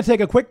 We're going to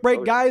take a quick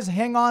break, guys.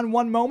 Hang on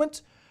one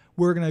moment.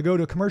 We're going to go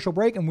to a commercial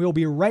break, and we'll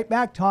be right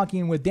back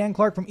talking with Dan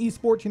Clerke from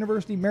eSports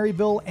University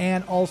Maryville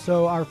and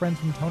also our friends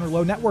from Toner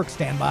Low Network.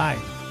 Stand by.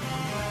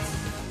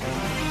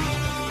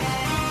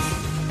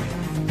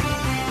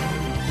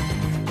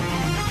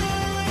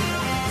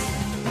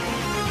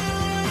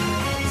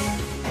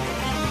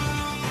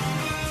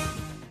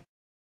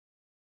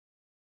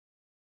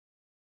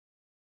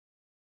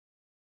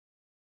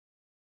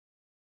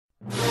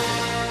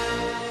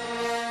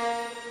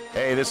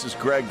 Hey, this is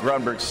Greg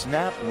Grunberg,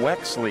 Snap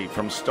Wexley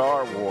from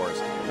Star Wars,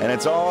 and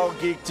it's all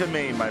geek to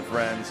me, my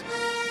friends.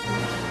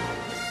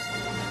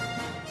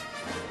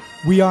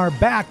 We are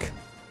back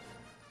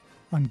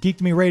on Geek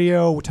to Me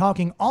Radio. We're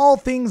talking all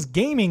things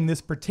gaming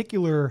this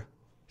particular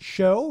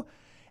show,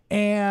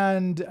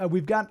 and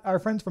we've got our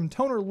friends from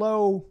Toner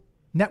Low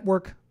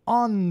Network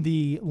on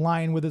the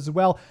line with us as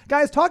well.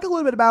 Guys, talk a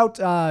little bit about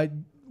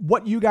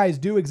what you guys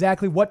do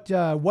exactly, what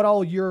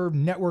all your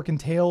network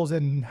entails,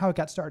 and how it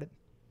got started.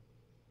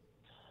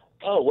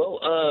 Oh, well,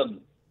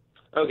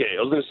 okay,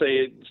 I was going to say,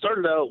 it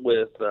started out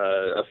with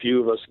a few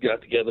of us got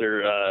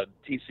together.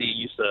 TC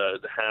used to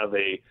have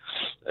a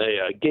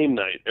game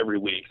night every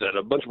week that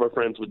a bunch of our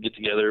friends would get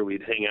together.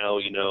 We'd hang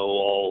out,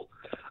 all,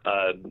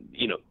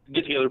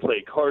 get together,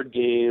 play card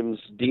games.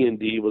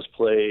 D&D was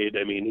played.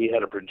 I mean, he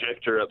had a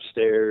projector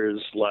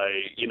upstairs.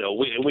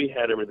 We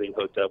had everything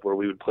hooked up where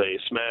we would play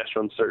Smash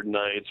on certain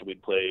nights.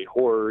 We'd play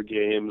horror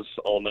games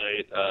all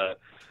night.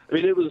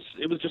 It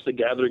was just a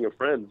gathering of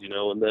friends,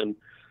 and then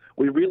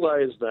we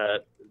realized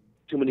that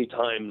too many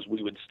times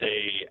we would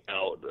stay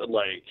out.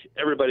 Like,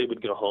 everybody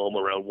would go home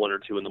around 1 or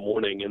 2 in the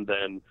morning, and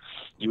then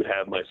you would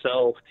have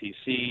myself,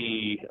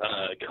 TC,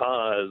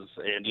 Kaz,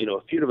 and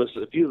a few of us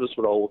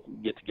would all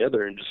get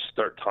together and just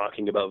start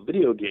talking about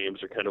video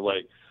games, or kind of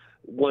like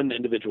one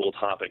individual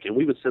topic, and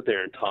we would sit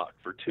there and talk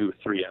for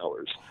 2-3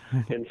 hours.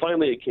 And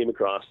finally, it came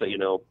across that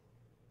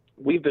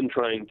we've been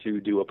trying to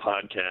do a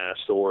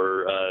podcast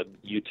or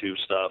YouTube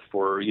stuff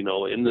for, in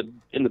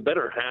the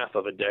better half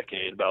of a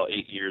decade, about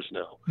 8 years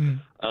now.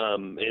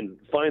 And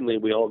finally,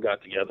 we all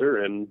got together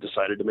and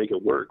decided to make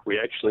it work. We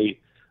actually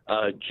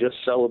just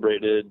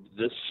celebrated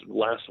this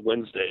last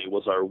Wednesday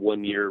was our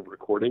 1-year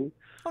recording.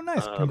 Oh,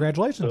 nice.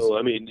 Congratulations. So,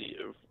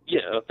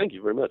 thank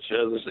you very much.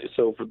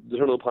 So for the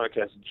Toner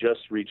podcast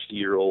just reached a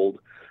year old.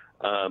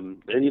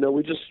 And,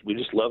 we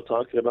just love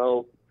talking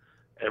about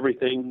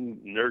everything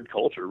nerd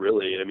culture,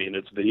 really. I mean,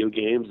 it's video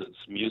games,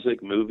 it's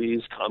music,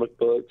 movies, comic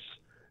books,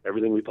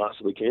 everything we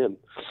possibly can.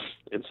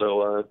 And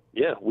so,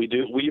 we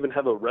do. We even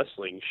have a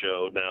wrestling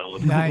show now.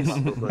 Nice.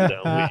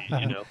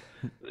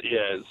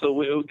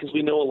 So because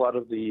we know a lot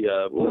of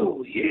the,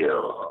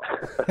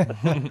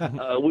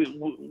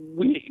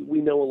 we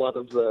know a lot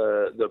of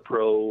the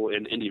pro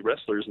and indie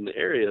wrestlers in the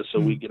area, so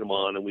we get them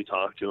on and we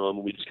talk to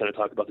them. We just kind of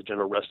talk about the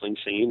general wrestling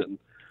scene, and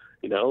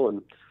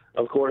and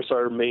of course,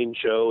 our main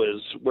show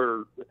is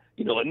where,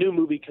 a new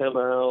movie come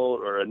out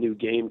or a new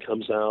game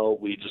comes out.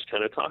 We just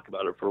kind of talk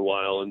about it for a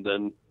while and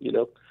then,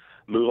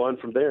 move on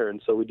from there.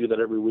 And so we do that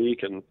every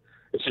week. And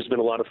it's just been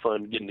a lot of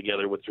fun getting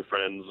together with your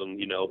friends and,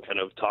 kind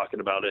of talking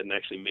about it and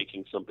actually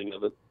making something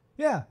of it.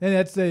 Yeah. And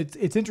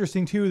it's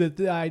interesting, too, that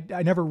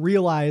I never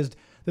realized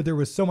that there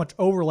was so much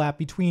overlap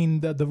between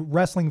the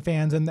wrestling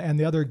fans and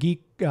the other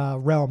geek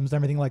realms and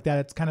everything like that.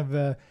 It's kind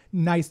of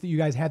nice that you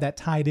guys had that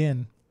tied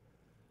in.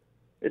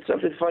 It's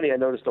something funny I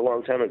noticed a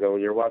long time ago.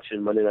 When you're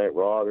watching Monday Night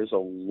Raw, there's a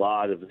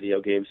lot of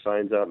video game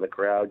signs out in the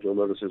crowd. You'll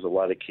notice there's a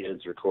lot of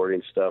kids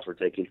recording stuff or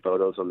taking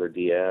photos on their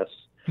DS.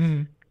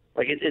 Mm-hmm.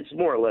 Like, it's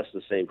more or less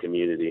the same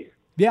community.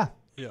 Yeah.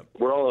 Yeah.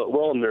 We're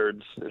all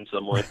nerds in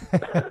some way.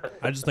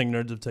 I just think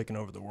nerds have taken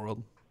over the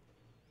world.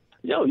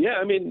 Yeah.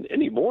 I mean,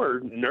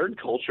 anymore, nerd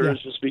culture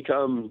has just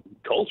become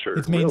culture.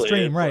 It's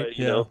mainstream, really.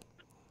 right?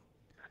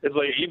 It's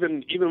like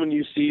even when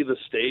you see the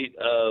state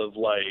of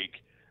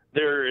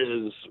there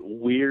is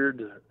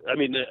weird. I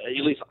mean,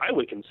 at least I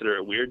would consider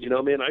it weird.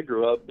 I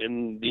grew up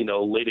in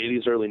late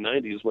 '80s, early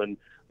 '90s when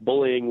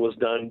bullying was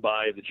done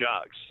by the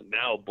jocks.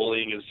 Now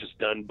bullying is just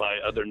done by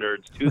other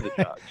nerds to the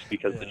jocks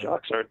because the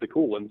jocks aren't the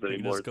cool ones You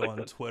anymore. just go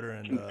on Twitter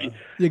and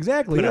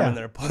Exactly. put them Yeah. in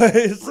their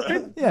place.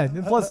 Right? Yeah.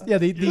 and Plus, yeah.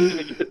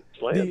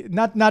 Slam.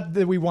 Not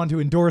that we want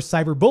to endorse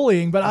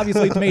cyberbullying, but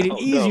obviously it's made it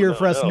easier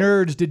for us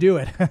nerds to do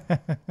it.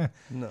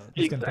 No.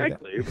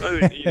 Exactly.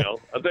 I mean,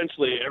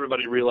 eventually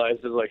everybody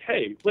realizes, like,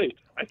 hey, wait,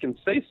 I can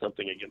say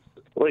something against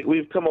it. Like,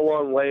 we've come a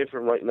long way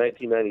from, like,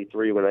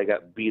 1993 when I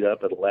got beat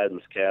up at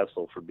Aladdin's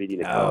Castle for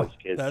beating a college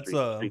kid in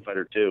Street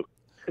Fighter 2.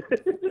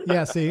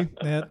 Yeah, see,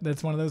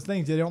 that's one of those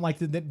things. They don't like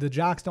the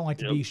jocks don't like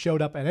to be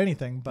showed up at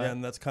anything. But Yeah,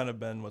 and that's kind of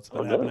been what's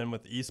been happening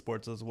with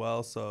esports as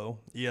well. So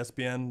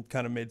ESPN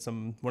kind of made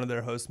one of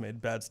their hosts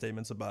made bad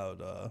statements about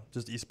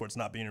just esports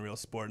not being a real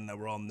sport and that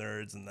we're all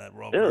nerds and that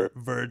we're all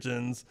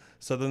virgins.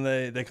 So then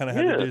they kind of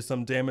had to do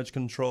some damage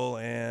control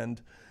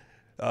and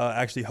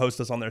actually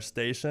host us on their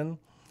station.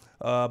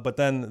 But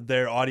then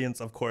their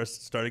audience, of course,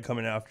 started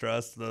coming after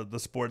us. The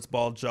sports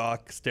ball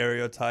jock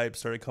stereotype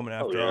started coming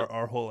after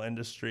our whole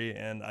industry,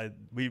 and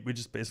we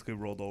just basically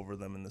rolled over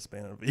them in the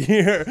span of a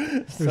year.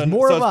 There's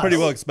more of it's us. pretty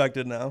well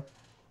expected now.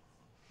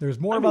 There's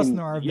more of us than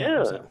there are of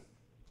them. So.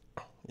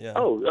 Yeah.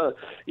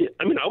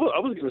 I mean, I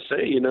was going to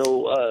say,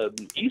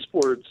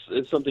 esports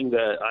is something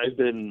that I've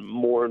been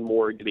more and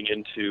more getting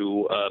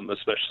into,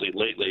 especially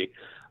lately.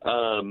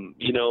 And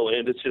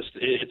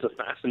it's a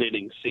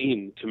fascinating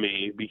scene to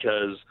me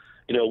because,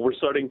 we're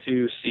starting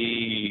to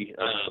see,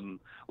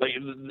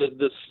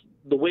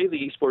 the way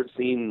the esports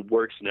scene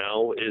works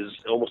now is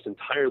almost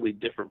entirely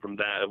different from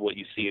that of what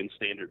you see in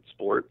standard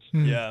sports.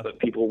 Yeah. But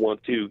people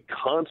want to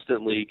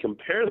constantly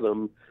compare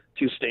them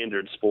to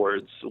standard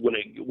sports when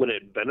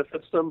it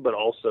benefits them, but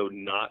also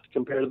not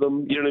compare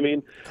them. You know what I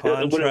mean?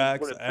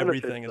 Contracts, when it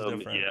everything is them,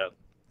 different. Yeah.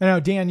 I know,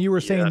 Dan, you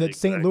were saying that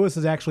exactly. St. Louis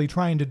is actually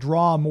trying to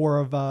draw more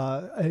of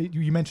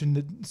you mentioned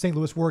that St.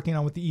 Louis working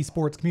on with the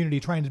esports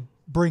community, trying to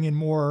bring in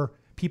more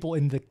people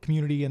in the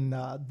community and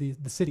the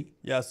city.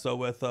 Yeah, so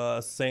with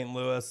St.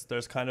 Louis,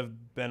 there's kind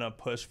of been a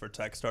push for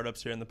tech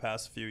startups here in the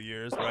past few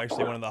years. We're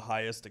actually one of the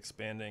highest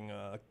expanding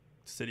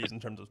cities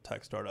in terms of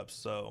tech startups.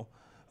 So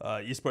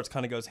esports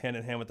kind of goes hand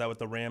in hand with that, with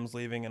the Rams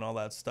leaving and all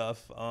that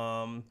stuff.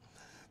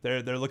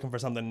 They're looking for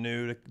something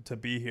new to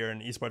be here,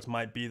 and esports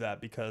might be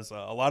that because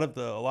a lot of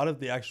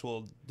the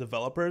actual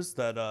developers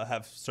that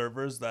have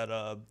servers that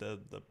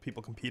the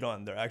people compete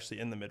on, they're actually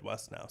in the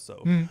Midwest now.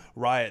 So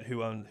Riot,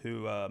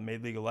 who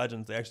made League of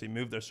Legends, they actually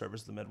moved their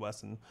servers to the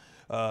Midwest, and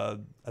I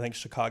think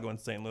Chicago and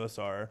St. Louis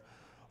are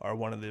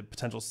one of the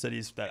potential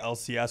cities that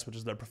LCS, which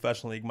is their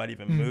professional league, might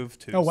even move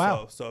to. Oh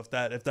wow! So if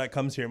that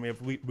comes here, and we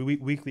have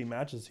weekly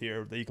matches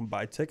here that you can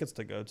buy tickets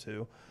to go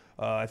to,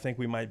 I think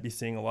we might be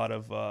seeing a lot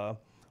of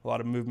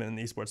movement in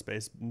the esports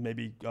space.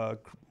 Maybe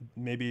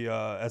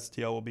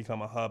STL will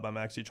become a hub. I'm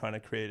actually trying to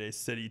create a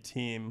city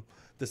team,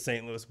 the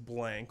St. Louis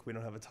Blank. We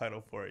don't have a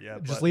title for it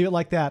yet. Just leave it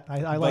like that.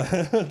 I like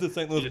it. The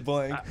St. Louis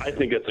Blank. I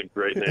think it's a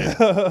great name.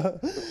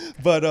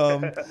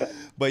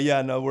 But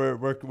yeah, no,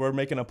 we're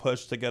making a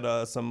push to get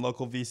some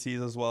local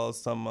VCs as well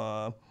as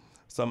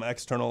some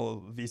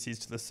external VCs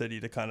to the city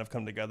to kind of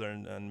come together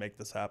and make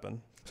this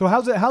happen. So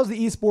how's the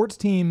esports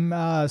team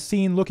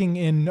scene looking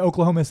in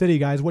Oklahoma City,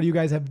 guys? What do you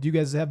guys have? Do you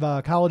guys have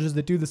colleges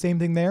that do the same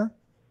thing there?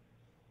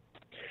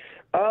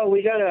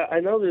 I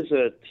know there's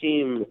a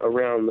team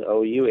around the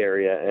OU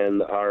area,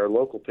 and our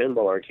local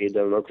pinball arcade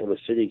down in Oklahoma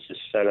City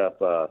just set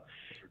up a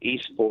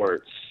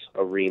esports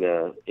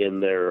arena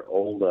in their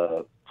old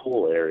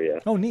pool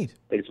area. Oh, neat!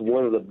 It's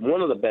one of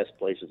the best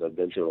places I've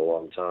been to in a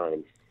long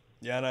time.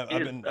 Yeah, and I've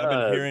been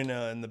hearing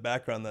in the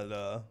background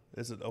that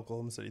is it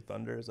Oklahoma City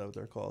Thunder? Is that what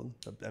they're called?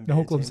 The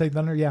Oklahoma City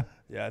Thunder, yeah.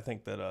 Yeah, I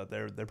think that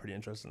they're pretty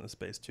interested in the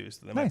space too.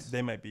 So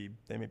they might be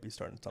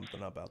starting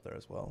something up out there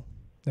as well.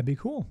 That'd be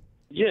cool.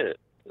 Yeah.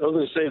 I was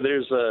going to say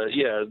there's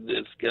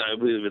I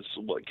believe it's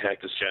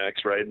Cactus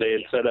Jacks, right?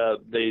 They set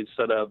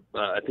up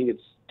I think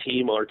it's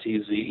Team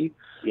RTZ.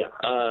 Yeah.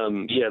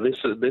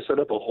 They set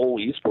up a whole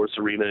esports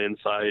arena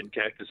inside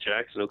Cactus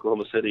Jacks in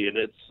Oklahoma City, and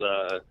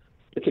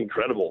it's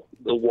incredible.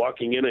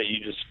 Walking in it,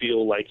 you just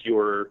feel like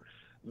you're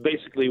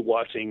basically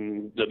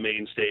watching the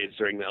main stage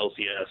during the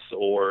LCS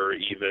or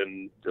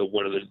even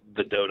one of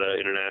the Dota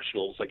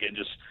internationals. Like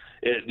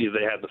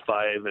they have the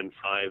 5 and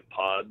 5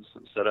 pods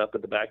set up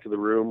at the back of the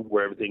room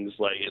where everything's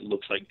it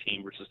looks like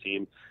team versus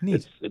team.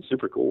 Neat. It's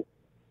super cool.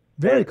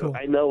 Very cool.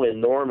 I know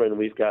in Norman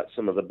we've got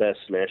some of the best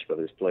Smash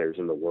Brothers players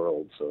in the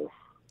world. So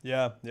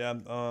yeah,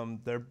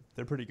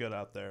 they're pretty good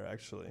out there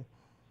actually.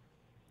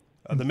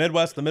 The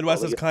Midwest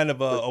is kind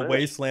of a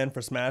wasteland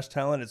for Smash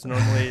talent. It's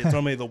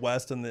normally the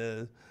West and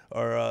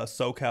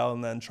SoCal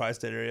and then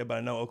tri-state area, but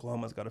I know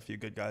Oklahoma's got a few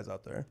good guys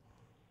out there.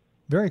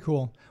 Very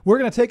cool. We're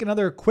going to take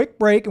another quick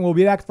break, and we'll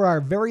be back for our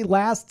very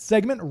last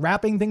segment,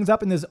 wrapping things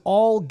up in this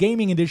all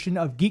gaming edition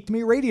of Geek to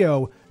Me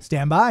Radio.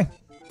 Stand by.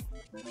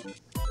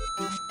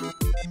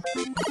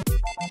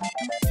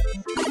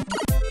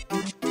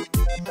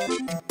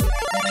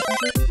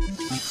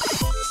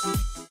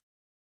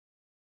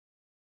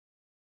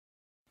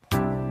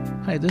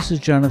 Hi, this is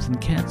Jonathan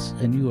Katz,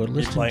 and you are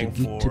listening to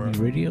Geek to Me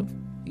Radio.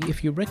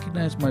 If you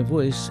recognize my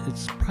voice,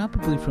 it's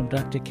probably from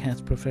Dr.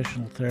 Kat's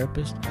professional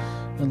therapist,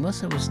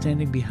 unless I was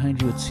standing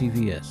behind you at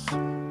CVS.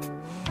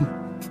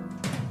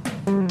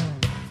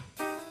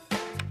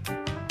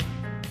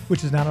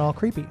 Which is not at all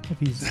creepy if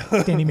he's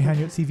standing behind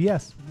you at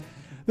CVS.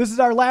 This is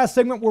our last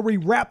segment where we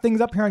wrap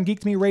things up here on Geek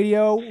to Me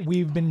Radio.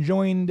 We've been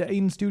joined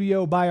in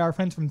studio by our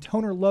friends from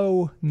Toner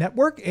Low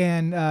Network.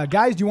 And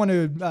guys, do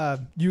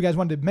you guys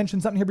want to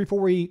mention something here before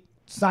we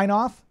sign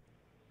off?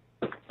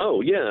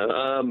 Oh,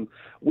 yeah.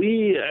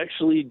 We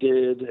actually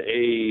did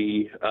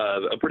a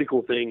pretty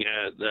cool thing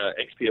at the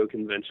XPO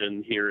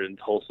convention here in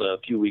Tulsa a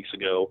few weeks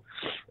ago.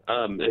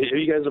 Have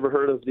you guys ever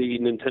heard of the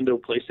Nintendo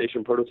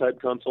PlayStation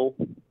prototype console?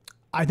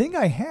 I think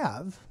I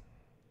have.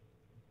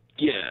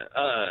 Yeah.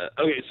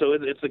 Okay, so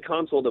it's a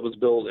console that was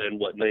built in,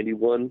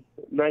 91?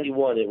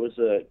 91. It was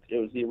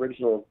the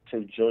original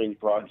conjoined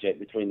project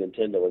between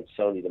Nintendo and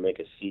Sony to make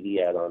a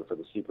CD add-on for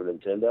the Super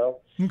Nintendo.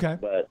 Okay.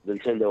 But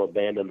Nintendo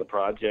abandoned the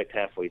project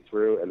halfway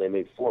through, and they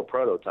made 4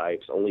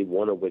 prototypes, only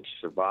one of which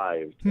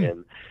survived.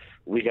 And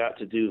we got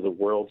to do the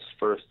world's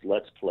first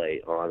Let's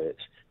Play on it,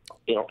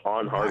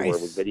 on hardware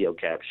with video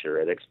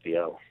capture at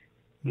XPO.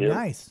 Yeah.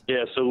 Nice.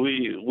 Yeah, so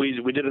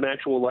we did an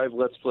actual live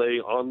Let's Play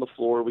on the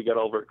floor. We got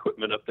all of our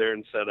equipment up there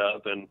and set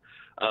up, and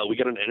we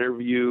got an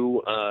interview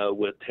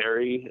with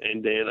Terry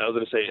and Dan. I was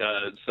going to say,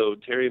 so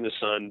Terry and his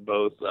son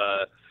both,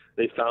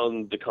 they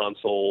found the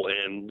console,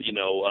 and,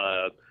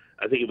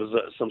 I think it was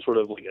some sort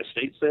of like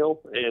estate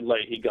sale, and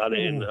like he got it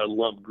in a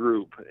lump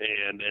group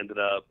and ended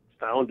up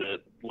found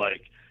it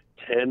like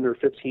 10 or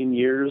 15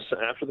 years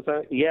after the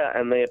fact. Yeah,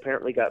 and they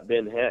apparently got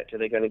Ben Heck,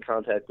 and they got in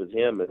contact with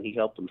him, and he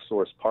helped them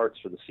source parts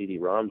for the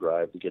CD-ROM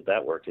drive to get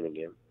that working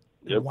again.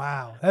 Yep.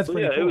 Wow, that's So,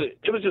 pretty yeah, cool.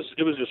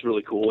 it was just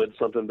really cool. It's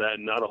something that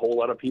not a whole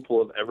lot of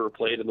people have ever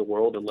played in the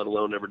world, and let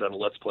alone ever done a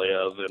Let's Play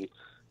of. And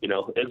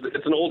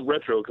it's an old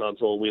retro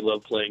console. And we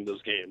love playing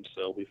those games,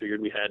 so we figured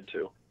we had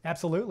to.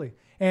 Absolutely.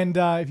 And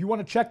if you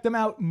want to check them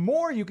out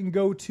more, you can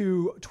go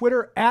to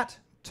Twitter at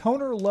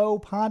Toner Low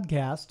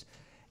Podcast.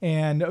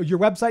 And your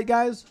website,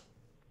 guys?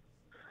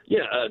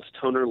 Yeah, it's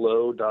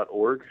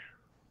tonerlow.org.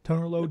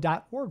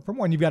 Tonerlow.org for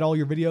more. And you've got all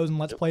your videos and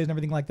Let's Plays and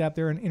everything like that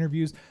there and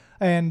interviews.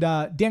 And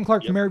Dan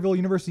Clerke from Maryville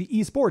University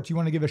eSports, you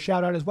want to give a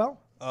shout out as well?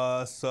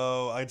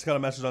 So I just got a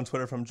message on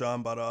Twitter from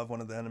John Badov,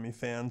 one of the Enemy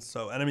fans.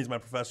 So Enemy's my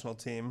professional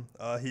team.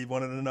 He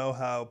wanted to know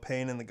how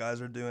Payne and the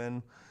guys are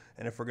doing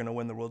and if we're going to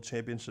win the World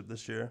Championship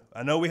this year.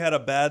 I know we had a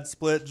bad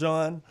split,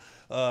 John,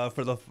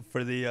 for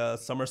the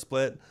summer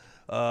split.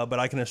 But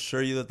I can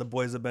assure you that the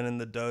boys have been in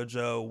the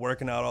dojo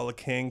working out all the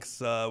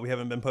kinks. We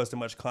haven't been posting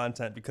much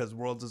content because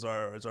Worlds is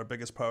our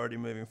biggest priority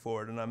moving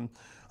forward. And I'm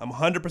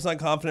 100%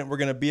 confident we're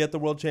going to be at the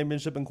World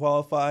Championship and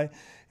qualify.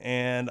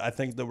 And I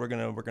think that we're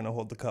gonna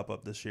hold the cup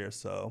up this year.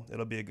 So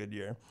it'll be a good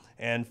year.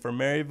 And for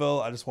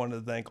Maryville, I just wanted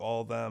to thank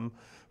all of them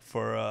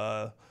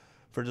for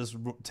just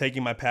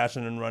taking my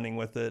passion and running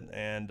with it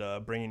and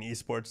bringing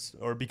esports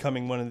or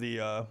becoming one of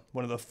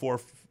the 4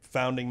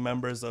 founding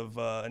members of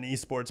an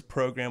esports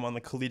program on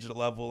the collegiate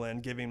level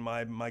and giving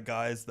my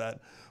guys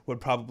that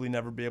would probably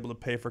never be able to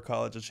pay for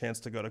college a chance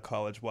to go to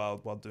college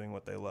while doing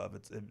what they love.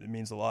 It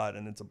means a lot,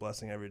 and it's a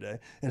blessing every day.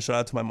 And shout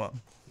out to my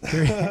mom.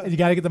 You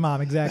got to get the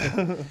mom,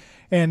 exactly.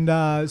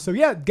 And so,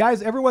 yeah,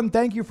 guys, everyone,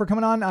 thank you for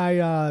coming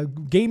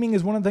on. Gaming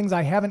is one of the things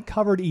I haven't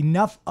covered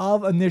enough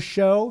of on this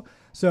show.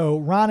 So,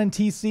 Ron and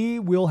TC,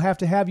 we'll have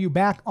to have you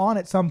back on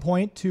at some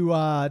point to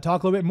talk a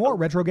little bit more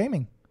retro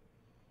gaming.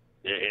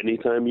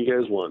 Anytime you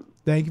guys want.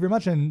 Thank you very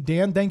much. And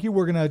Dan, thank you.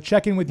 We're going to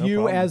check in with you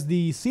problem. as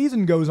the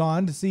season goes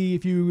on to see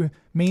if you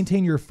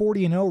maintain your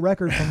 40-0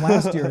 record from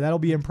last year. That'll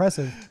be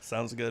impressive.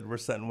 Sounds good. We're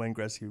setting Wayne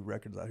Gretzky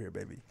records out here,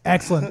 baby.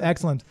 Excellent,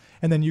 excellent.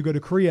 And then you go to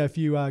Korea if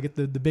you get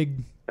the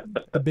big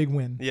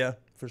win. Yeah,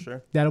 for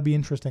sure. That'll be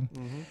interesting.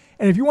 Mm-hmm.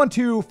 And if you want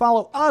to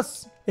follow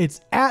us,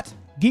 it's at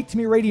Geek to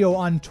Me Radio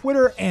on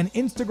Twitter and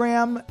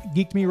Instagram,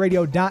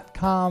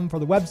 geektomeradio.com for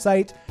the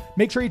website.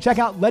 Make sure you check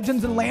out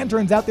Legends and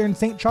Lanterns out there in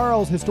St.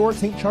 Charles,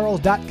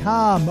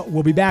 historicstcharles.com.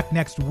 We'll be back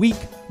next week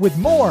with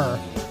more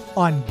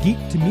on Geek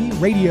to Me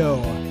Radio.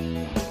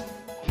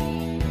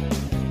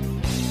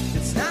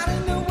 It's not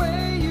in the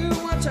way you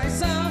watch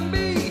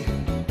iZombie.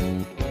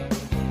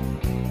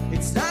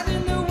 It's not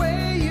in the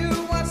way you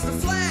watch The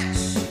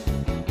Flash.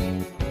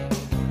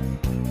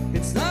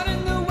 It's not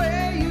in the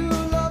way you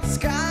love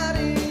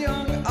Scotty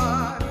Young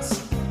Art.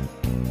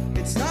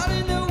 It's not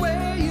in the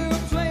way you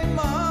play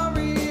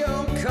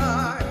Mario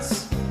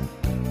Kart.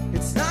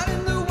 It's not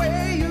in the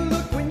way you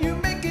look when you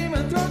make Game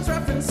of Thrones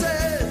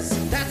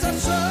references. That's our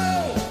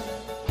show.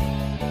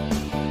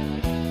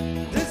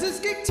 This is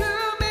Geek to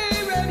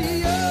Me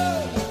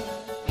Radio.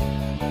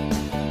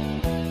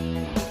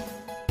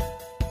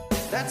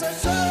 That's our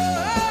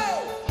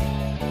show.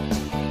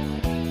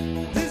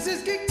 This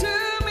is Geek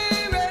to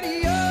Me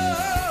Radio.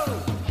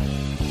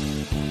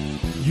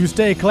 You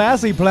stay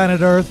classy,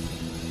 Planet Earth.